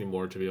acts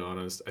anymore, to be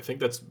honest. I think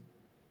that's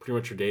pretty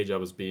much her day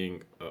job as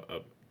being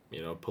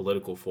a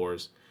political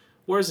force,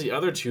 whereas the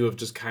other two have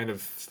just kind of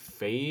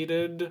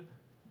faded.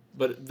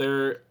 But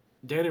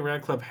Danny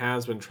Radcliffe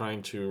has been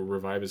trying to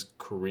revive his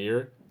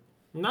career.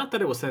 Not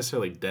that it was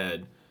necessarily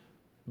dead,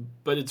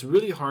 but it's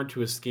really hard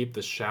to escape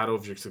the shadow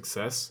of your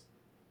success.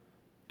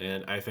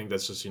 And I think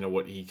that's just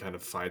what he kind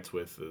of fights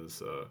with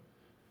is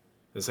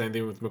the same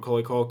thing with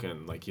Macaulay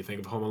Culkin. Like you think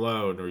of Home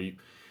Alone, or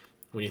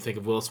when you think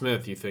of Will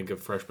Smith, you think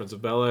of Fresh Prince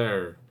of Bel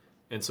Air,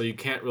 and so you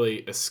can't really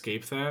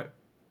escape that.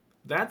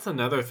 That's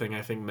another thing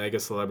I think mega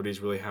celebrities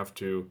really have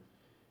to,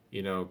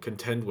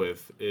 contend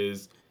with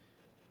is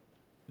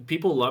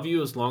people love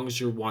you as long as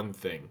you're one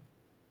thing.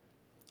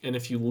 And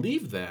if you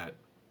leave that,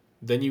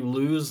 then you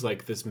lose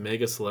like this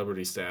mega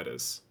celebrity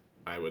status,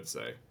 I would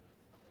say.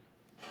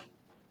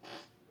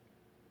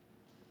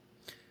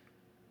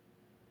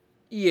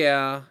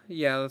 Yeah,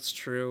 that's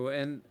true.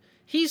 And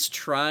he's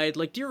tried.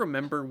 Like, do you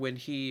remember when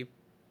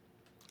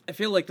I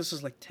feel like this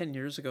is like 10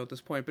 years ago at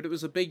this point, but it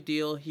was a big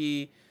deal.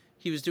 He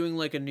was doing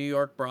like a New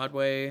York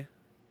Broadway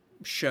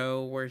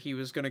show where he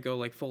was going to go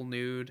like full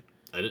nude.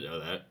 I didn't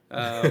know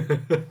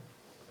Um that.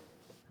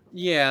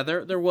 yeah,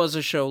 there was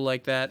a show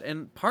like that,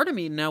 and part of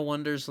me now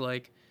wonders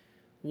like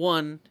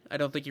one, I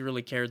don't think he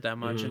really cared that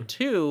much, Hmm. and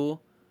two,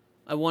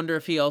 I wonder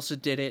if he also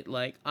did it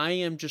like I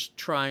am just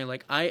trying,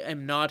 like I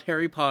am not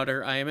Harry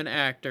Potter, I am an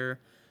actor,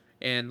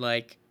 and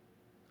like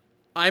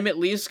I'm at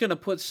least gonna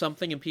put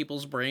something in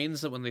people's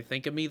brains that when they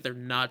think of me, they're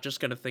not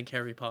just gonna think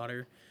Harry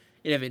Potter.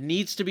 And if it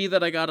needs to be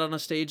that I got on a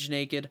stage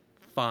naked,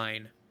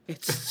 fine.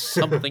 It's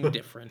something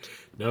different.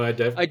 No, I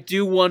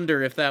do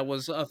wonder if that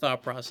was a thought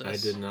I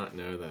process. did not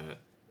know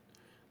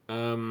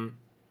that.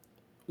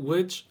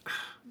 Which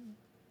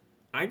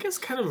I guess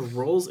kind of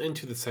rolls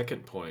into the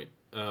second point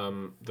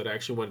that I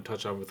actually want to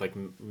touch on with like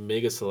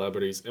mega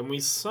celebrities, and we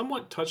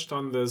somewhat touched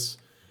on this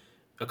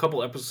a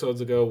couple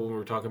episodes ago when we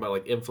were talking about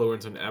like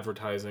influence and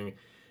advertising,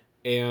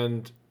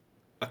 and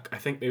I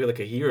think maybe like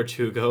a year or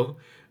two ago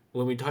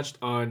when we touched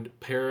on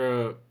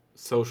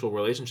parasocial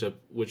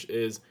relationship, which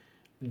is,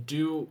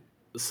 do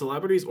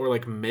celebrities or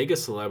like mega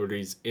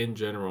celebrities in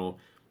general,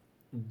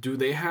 do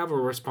they have a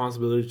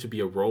responsibility to be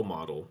a role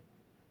model?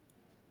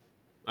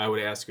 I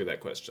would ask you that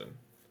question.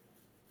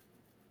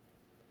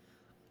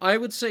 I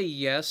would say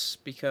yes,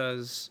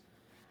 because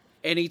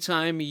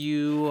anytime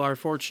you are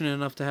fortunate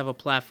enough to have a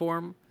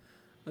platform,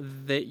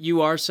 that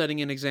you are setting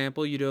an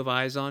example, you do have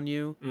eyes on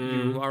you,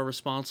 you are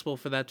responsible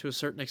for that to a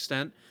certain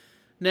extent.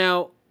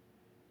 Now,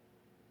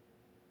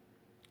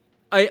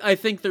 I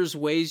think there's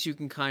ways you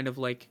can kind of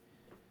like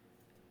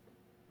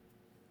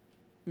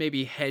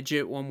maybe hedge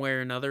it one way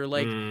or another.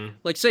 Like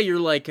say you're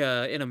like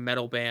in a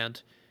metal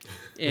band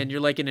and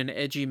you're like in an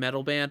edgy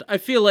metal band. I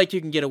feel like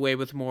you can get away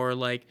with more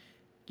like,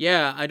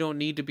 yeah, I don't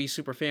need to be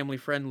super family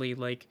friendly.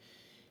 Like,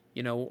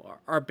 you know,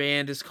 our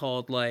band is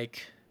called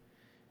like,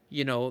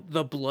 you know,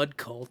 the Blood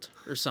Cult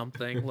or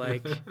something.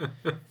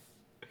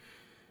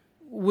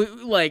 We're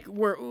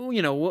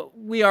you know,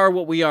 we are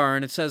what we are,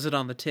 and it says it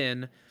on the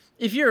tin.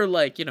 If you're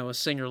like, you know, a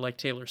singer like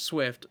Taylor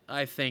Swift,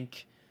 I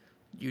think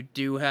you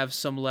do have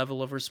some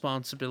level of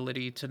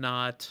responsibility to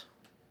not,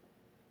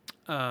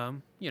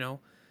 you know,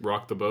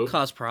 Rock the boat.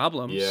 cause Yeah.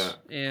 problems.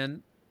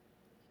 And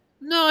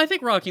no, I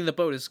think rocking the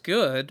boat is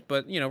good,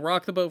 but you know,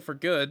 rock the boat for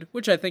good,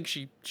 which I think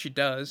she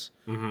does.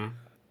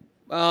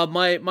 Mm-hmm.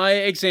 My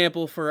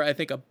example for I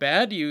think a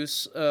bad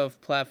use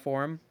of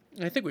platform.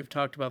 I think we've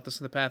talked about this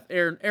in the past.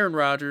 Aaron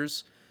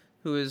Rodgers,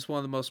 who is one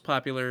of the most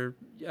popular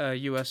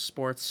U.S.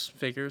 sports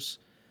figures.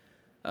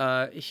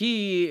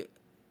 He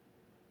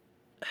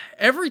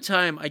every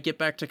time I get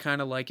back to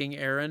kind of liking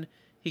Aaron,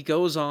 he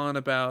goes on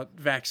about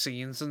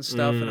vaccines and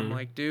stuff, and I'm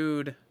like,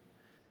 dude,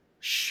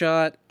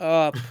 shut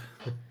up.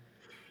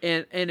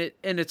 And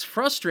it's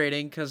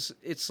frustrating because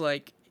it's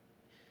like,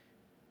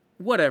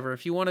 whatever.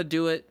 If you want to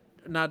do it,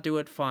 not do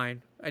it,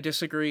 fine. I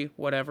disagree,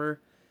 whatever.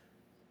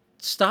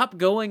 Stop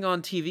going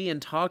on TV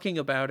and talking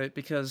about it,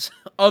 because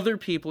other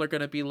people are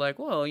going to be like,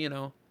 well, you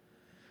know,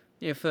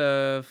 if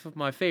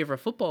my favorite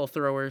football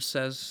thrower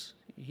says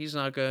he's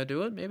not going to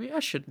do it, maybe I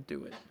shouldn't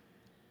do it.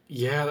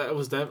 Yeah,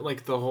 that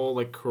like the whole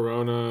like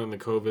Corona and the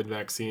COVID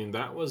vaccine.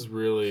 That was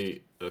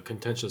really a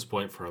contentious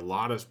point for a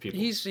lot of people.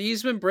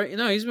 He's been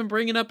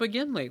bringing up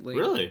again lately.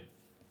 Really?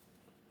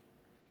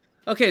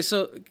 Okay,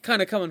 so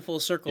kind of coming full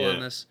circle on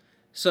Yeah. this.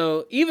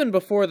 So even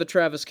before the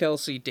Travis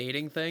Kelce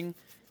dating thing,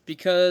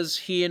 because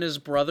he and his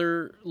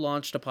brother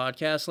launched a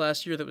podcast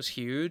last year that was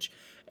huge,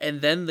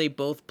 and then they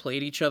both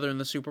played each other in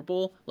the Super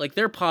Bowl, like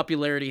their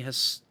popularity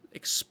has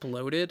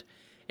exploded,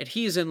 and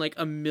he's in like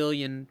a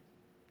million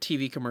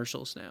TV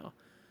commercials now.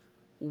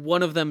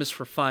 One of them is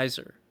for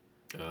Pfizer.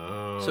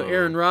 Oh. So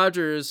Aaron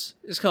Rodgers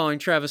is calling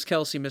Travis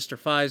Kelce Mr.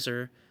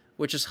 Pfizer,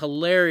 which is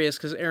hilarious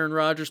because Aaron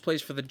Rodgers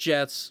plays for the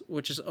Jets,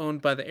 which is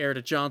owned by the heir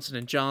to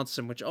Johnson &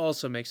 Johnson, which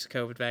also makes a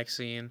COVID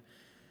vaccine.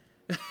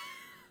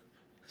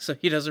 So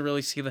he doesn't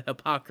really see the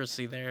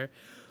hypocrisy there.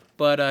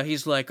 But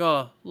he's like,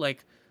 oh,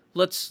 like,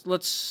 let's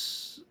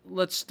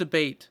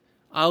debate.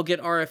 I'll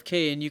get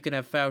RFK and you can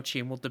have Fauci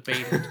and we'll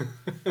debate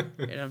it.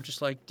 And I'm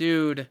just like,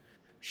 dude,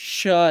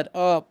 shut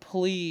up,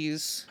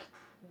 please.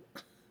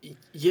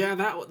 Yeah,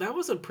 that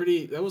was a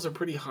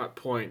pretty hot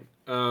point.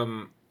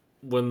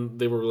 When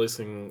they were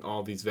releasing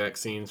all these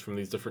vaccines from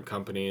these different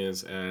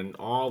companies, and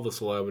all the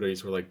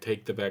celebrities were like,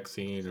 take the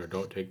vaccine or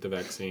don't take the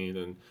vaccine,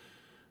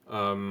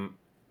 and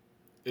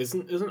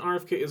isn't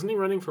RFK, isn't he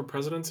running for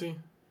presidency?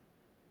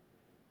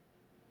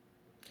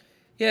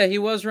 Yeah, he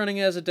was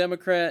running as a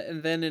Democrat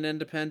and then an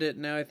independent.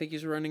 Now I think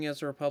he's running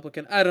as a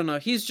Republican. I don't know.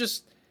 He's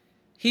just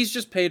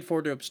paid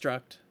for to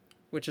obstruct,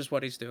 which is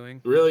what he's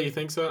doing. Really, you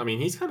think so? I mean,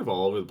 he's kind of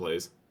all over the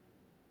place.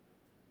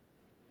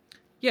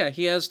 Yeah,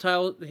 he has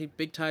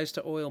big ties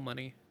to oil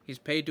money. He's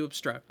paid to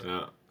obstruct.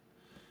 Yeah.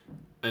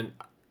 And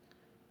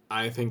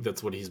I think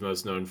that's what he's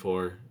most known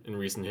for in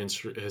recent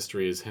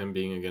history is him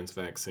being against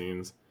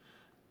vaccines.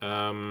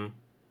 But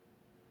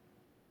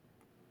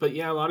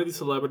yeah, a lot of these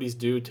celebrities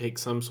do take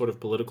some sort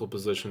of political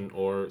position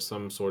or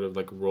some sort of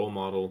like role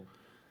model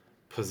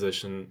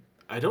position.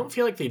 I don't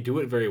feel like they do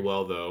it very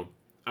well, though.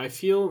 I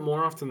feel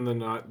more often than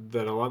not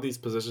that a lot of these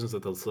positions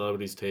that the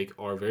celebrities take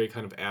are very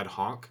kind of ad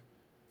hoc.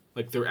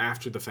 Like they're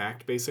after the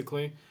fact,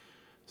 basically.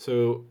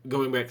 So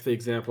going back to the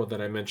example that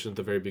I mentioned at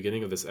the very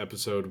beginning of this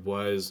episode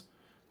was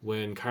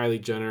when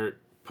Kylie Jenner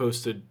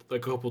posted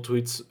like a couple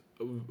tweets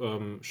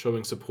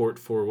showing support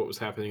for what was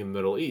happening in the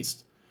Middle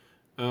East.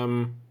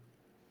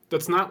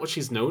 That's not what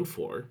she's known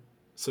for.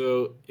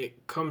 So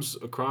it comes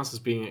across as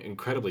being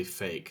incredibly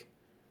fake,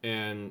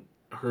 and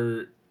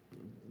her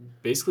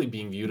basically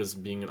being viewed as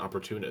being an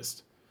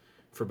opportunist.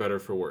 for better or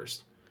for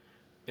worse.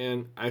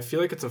 And I feel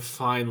like it's a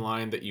fine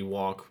line that you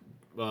walk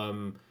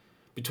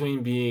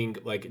between being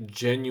like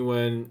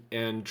genuine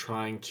and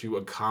trying to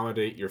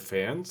accommodate your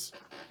fans.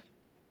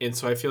 And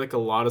so I feel like a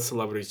lot of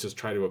celebrities just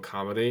try to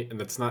accommodate, and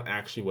that's not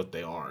actually what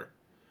they are.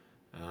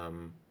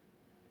 Um,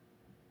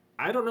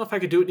 I don't know if I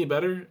could do it any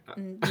better.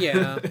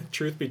 Yeah.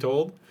 Truth be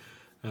told.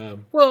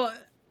 Well,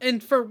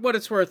 and for what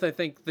it's worth, I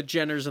think the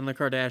Jenners and the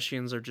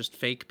Kardashians are just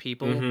fake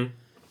people, Mm-hmm.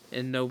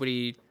 and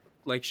nobody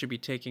like should be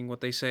taking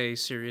what they say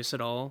serious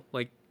at all.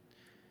 Like,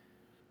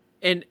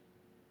 and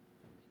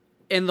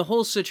the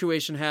whole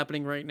situation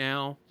happening right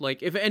now,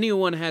 like if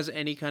anyone has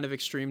any kind of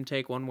extreme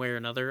take one way or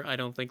another, I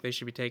don't think they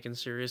should be taken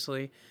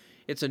seriously.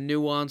 It's a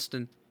nuanced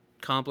and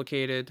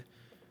complicated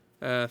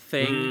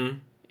thing, Mm-hmm.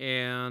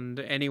 and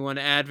anyone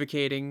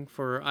advocating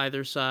for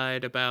either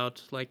side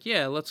about like,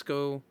 yeah, let's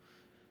go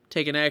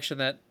take an action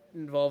that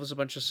involves a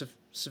bunch of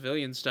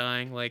civilians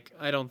dying, like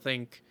I don't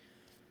think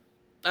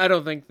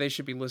they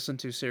should be listened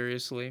to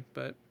seriously.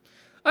 But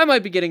I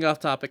might be getting off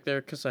topic there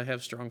because I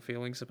have strong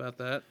feelings about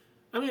that.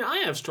 I mean, I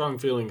have strong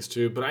feelings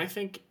too, but I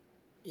think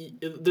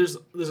there's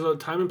a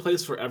time and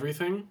place for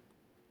everything,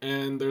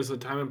 and there's a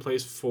time and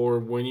place for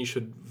when you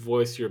should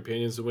voice your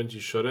opinions and when you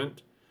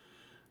shouldn't.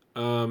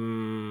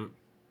 Um,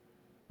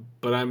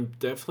 but I'm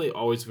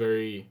always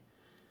very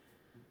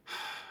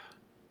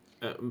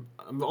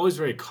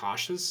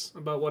cautious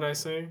about what I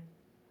say,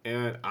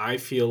 and I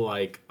feel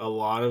like a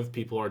lot of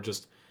people are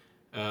just,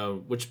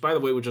 which by the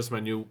way was just my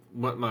new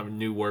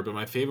word, but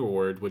my favorite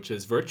word, which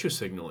is virtue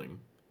signaling,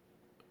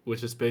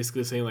 which is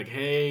basically saying like,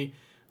 hey,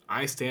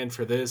 I stand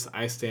for this,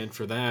 I stand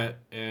for that,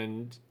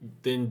 and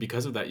then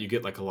because of that you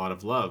get like a lot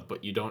of love,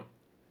 but you don't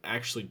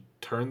actually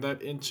turn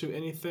that into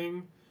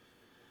anything.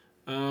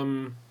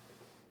 Um,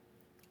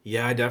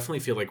 yeah, I definitely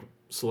feel like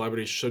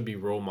celebrities should be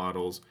role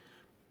models,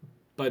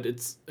 but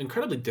it's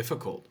incredibly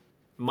difficult.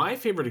 My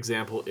favorite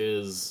example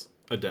is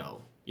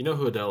Adele. You know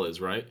who Adele is,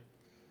 right?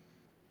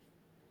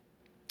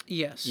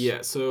 Yes.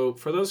 Yeah, so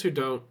for those who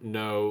don't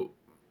know,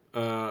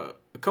 a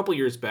couple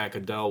years back,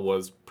 Adele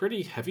was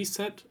pretty heavy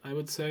set, I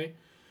would say.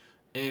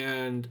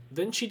 And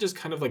then she just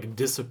kind of like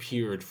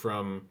disappeared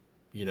from,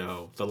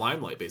 the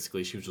limelight,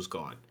 basically. She was just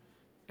gone.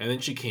 And then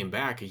she came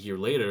back a year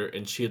later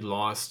and she had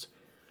lost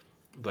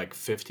like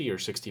 50 or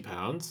 60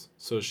 pounds.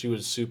 So she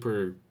was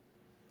super,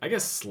 I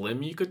guess,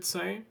 slim, you could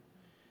say.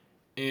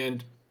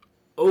 And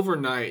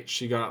overnight,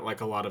 she got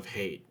like a lot of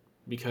hate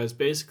because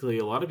basically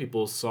a lot of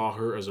people saw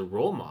her as a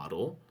role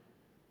model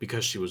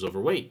because she was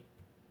overweight.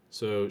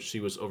 So she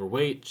was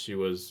overweight, she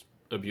was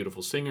a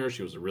beautiful singer,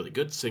 she was a really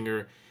good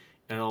singer,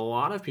 and a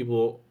lot of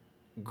people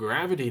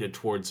gravitated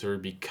towards her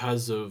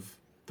because of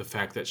the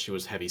fact that she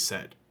was heavy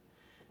set.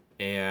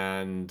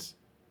 And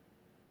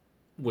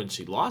when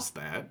she lost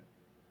that,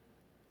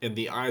 in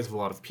the eyes of a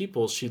lot of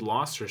people, she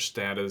lost her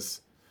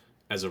status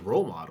as a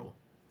role model,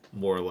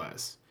 more or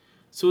less.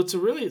 Like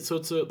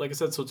I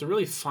said, so it's a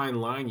really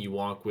fine line you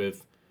walk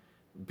with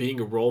being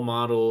a role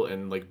model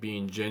and like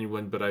being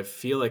genuine, but I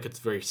feel like it's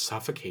very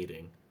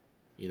suffocating,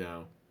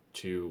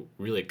 to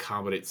really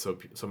accommodate so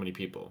many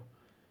people.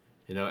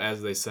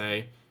 As they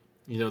say,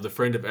 the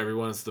friend of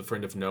everyone is the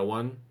friend of no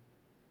one,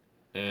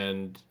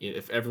 and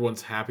if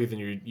everyone's happy,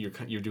 then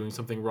you're doing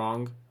something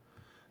wrong.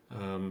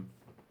 And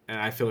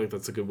I feel like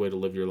that's a good way to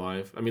live your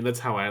life. I mean, that's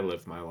how I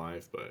live my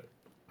life, but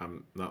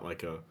I'm not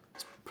like a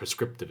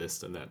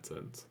prescriptivist in that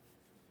sense.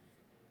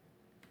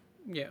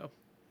 Yeah.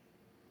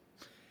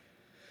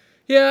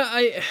 Yeah,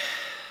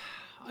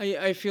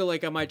 I feel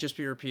like I might just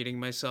be repeating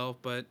myself,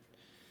 but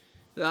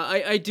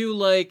I do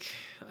like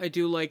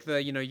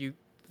the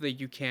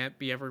you can't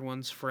be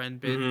everyone's friend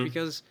bit, Mm-hmm.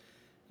 because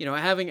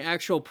having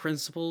actual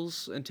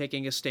principles and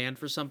taking a stand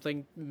for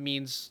something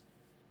means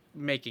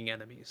making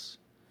enemies.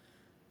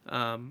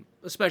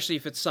 Especially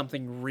if it's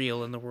something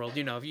real in the world.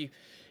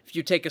 If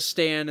you take a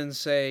stand and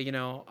say,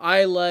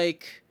 I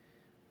like,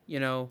 you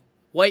know,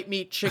 white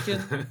meat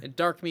chicken and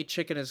dark meat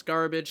chicken is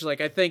garbage.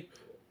 Like, I think,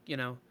 you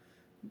know,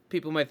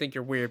 people might think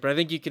you're weird, but I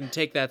think you can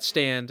take that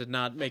stand and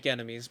not make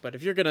enemies. But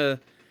if you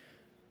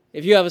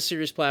have a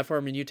serious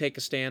platform and you take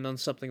a stand on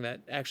something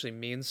that actually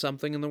means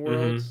something in the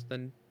world, Mm-hmm.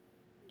 then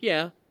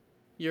yeah,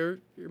 you're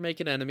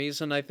making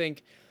enemies. And I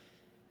think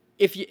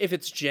if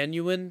it's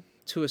genuine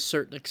to a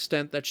certain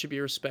extent, that should be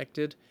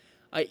respected.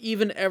 I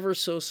even ever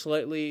so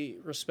slightly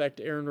respect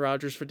Aaron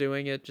Rodgers for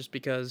doing it, just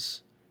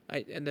because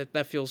and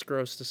that feels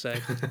gross to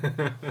say,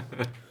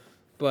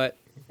 but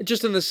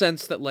just in the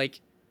sense that,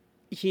 like,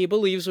 he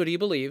believes what he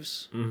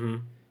believes, Mm-hmm.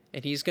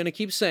 and he's gonna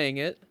keep saying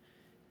it,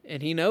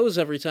 and he knows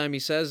every time he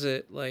says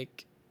it,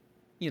 like,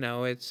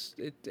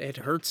 it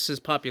hurts his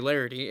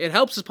popularity. It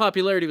helps his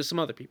popularity with some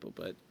other people,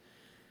 but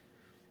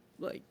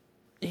like,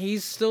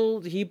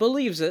 he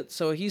believes it,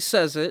 so he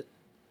says it.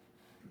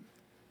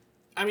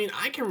 I mean,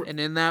 I can. And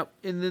in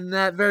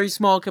that very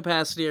small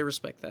capacity, I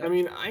respect I that.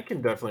 mean, I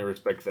can definitely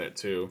respect that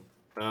too.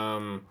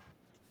 Um,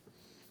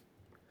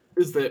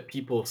 is that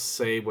people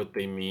say what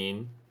they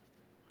mean,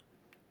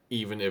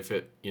 even if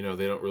they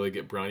don't really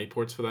get brownie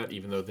points for that,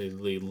 even though they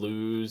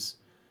lose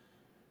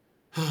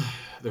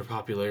their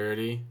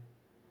popularity.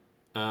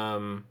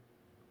 But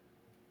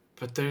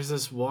there's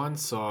this one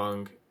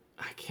song,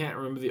 I can't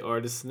remember the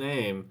artist's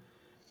name,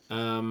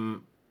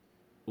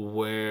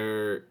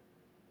 where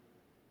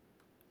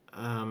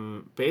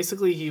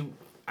basically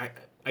I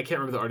can't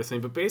remember the artist's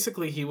name, but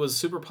basically he was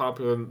super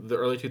popular in the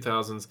early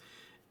 2000s,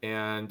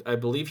 and I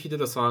believe he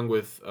did a song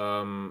with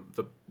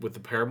the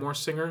Paramore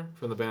singer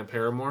from the band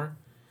Paramore.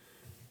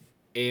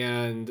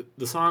 And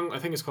the song, I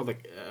think it's called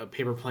like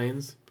Paper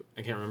Planes.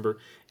 I can't remember.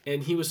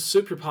 And he was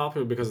super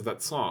popular because of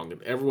that song,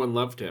 and everyone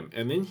loved him.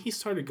 And then he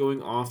started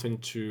going off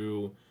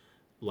into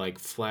like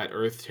flat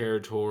Earth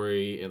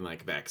territory and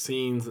like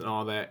vaccines and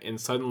all that.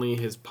 And suddenly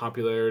his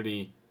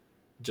popularity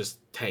just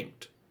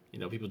tanked. You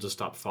know, people just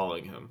stopped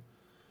following him.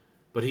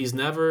 But he's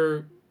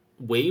never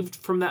waved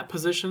from that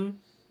position.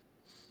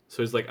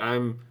 So he's like,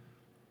 I'm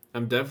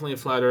definitely a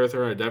flat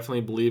earther. I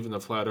definitely believe in the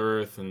flat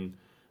Earth, and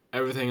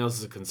everything else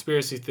is a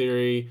conspiracy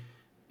theory,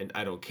 and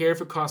I don't care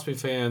if it costs me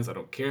fans, I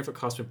don't care if it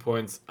costs me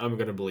points, I'm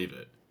going to believe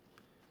it.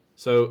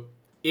 So,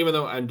 even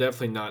though I'm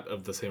definitely not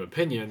of the same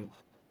opinion,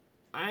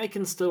 I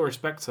can still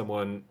respect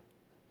someone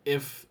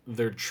if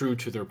they're true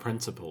to their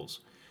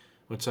principles,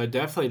 which I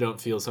definitely don't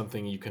feel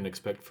something you can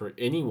expect for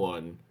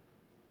anyone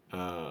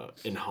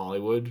in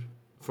Hollywood,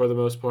 for the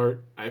most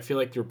part. I feel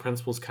like your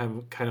principles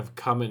kind of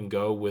come and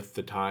go with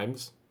the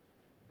times.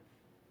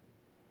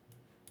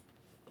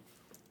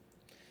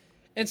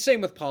 And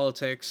same with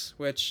politics,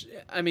 which,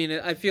 I mean,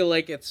 I feel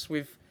like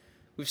we've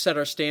set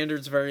our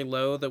standards very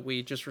low, that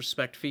we just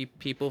respect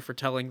people for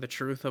telling the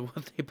truth of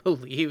what they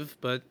believe,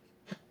 but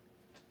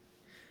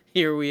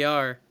here we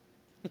are.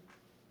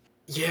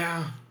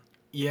 Yeah.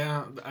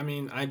 I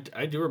mean,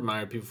 I do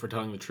admire people for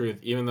telling the truth,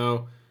 even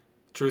though,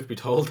 truth be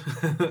told,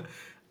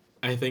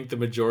 I think the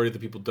majority of the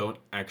people don't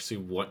actually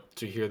want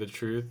to hear the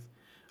truth.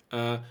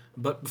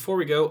 But before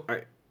we go,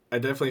 I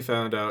definitely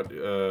found out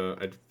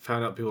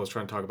people I was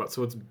trying to talk about.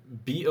 So it's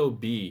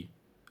B.O.B.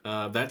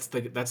 That's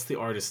the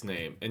artist's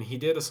name, and he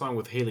did a song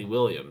with Hayley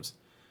Williams,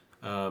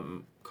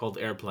 called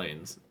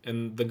Airplanes.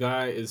 And the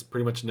guy is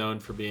pretty much known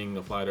for being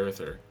a flat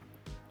earther,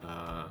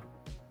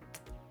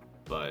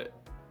 but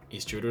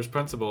he's true to his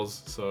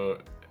principles, so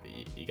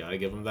you gotta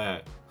give him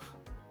that.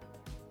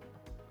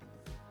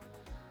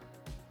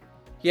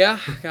 Yeah,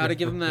 gotta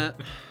give him that.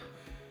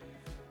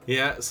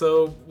 Yeah,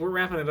 so we're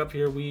wrapping it up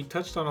here. We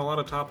touched on a lot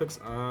of topics.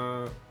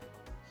 I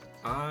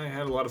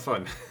had a lot of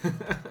fun.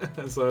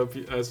 So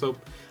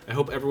I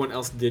hope everyone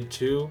else did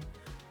too.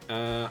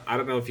 I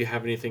don't know if you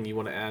have anything you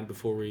want to add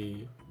before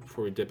we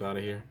dip out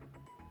of here.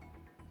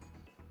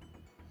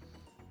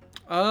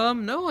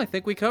 No, I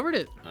think we covered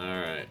it. All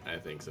right, I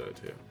think so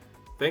too.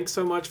 Thanks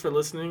so much for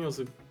listening. It was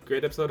a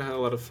great episode. I had a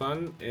lot of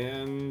fun,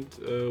 and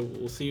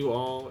we'll see you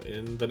all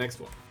in the next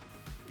one.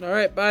 All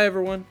right, bye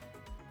everyone.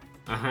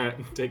 All right,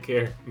 take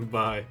care.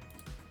 Bye.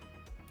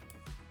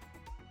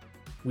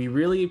 We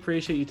really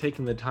appreciate you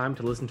taking the time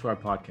to listen to our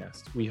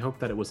podcast. We hope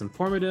that it was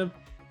informative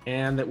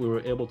and that we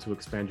were able to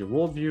expand your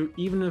worldview,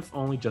 even if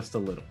only just a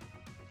little.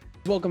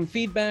 Welcome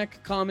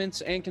feedback,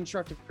 comments, and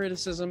constructive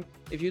criticism.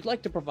 If you'd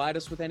like to provide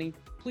us with any,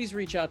 please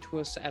reach out to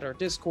us at our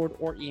Discord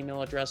or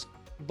email address,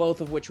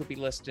 both of which will be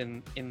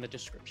listed in the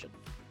description.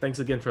 Thanks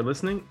again for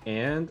listening,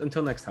 and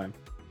until next time.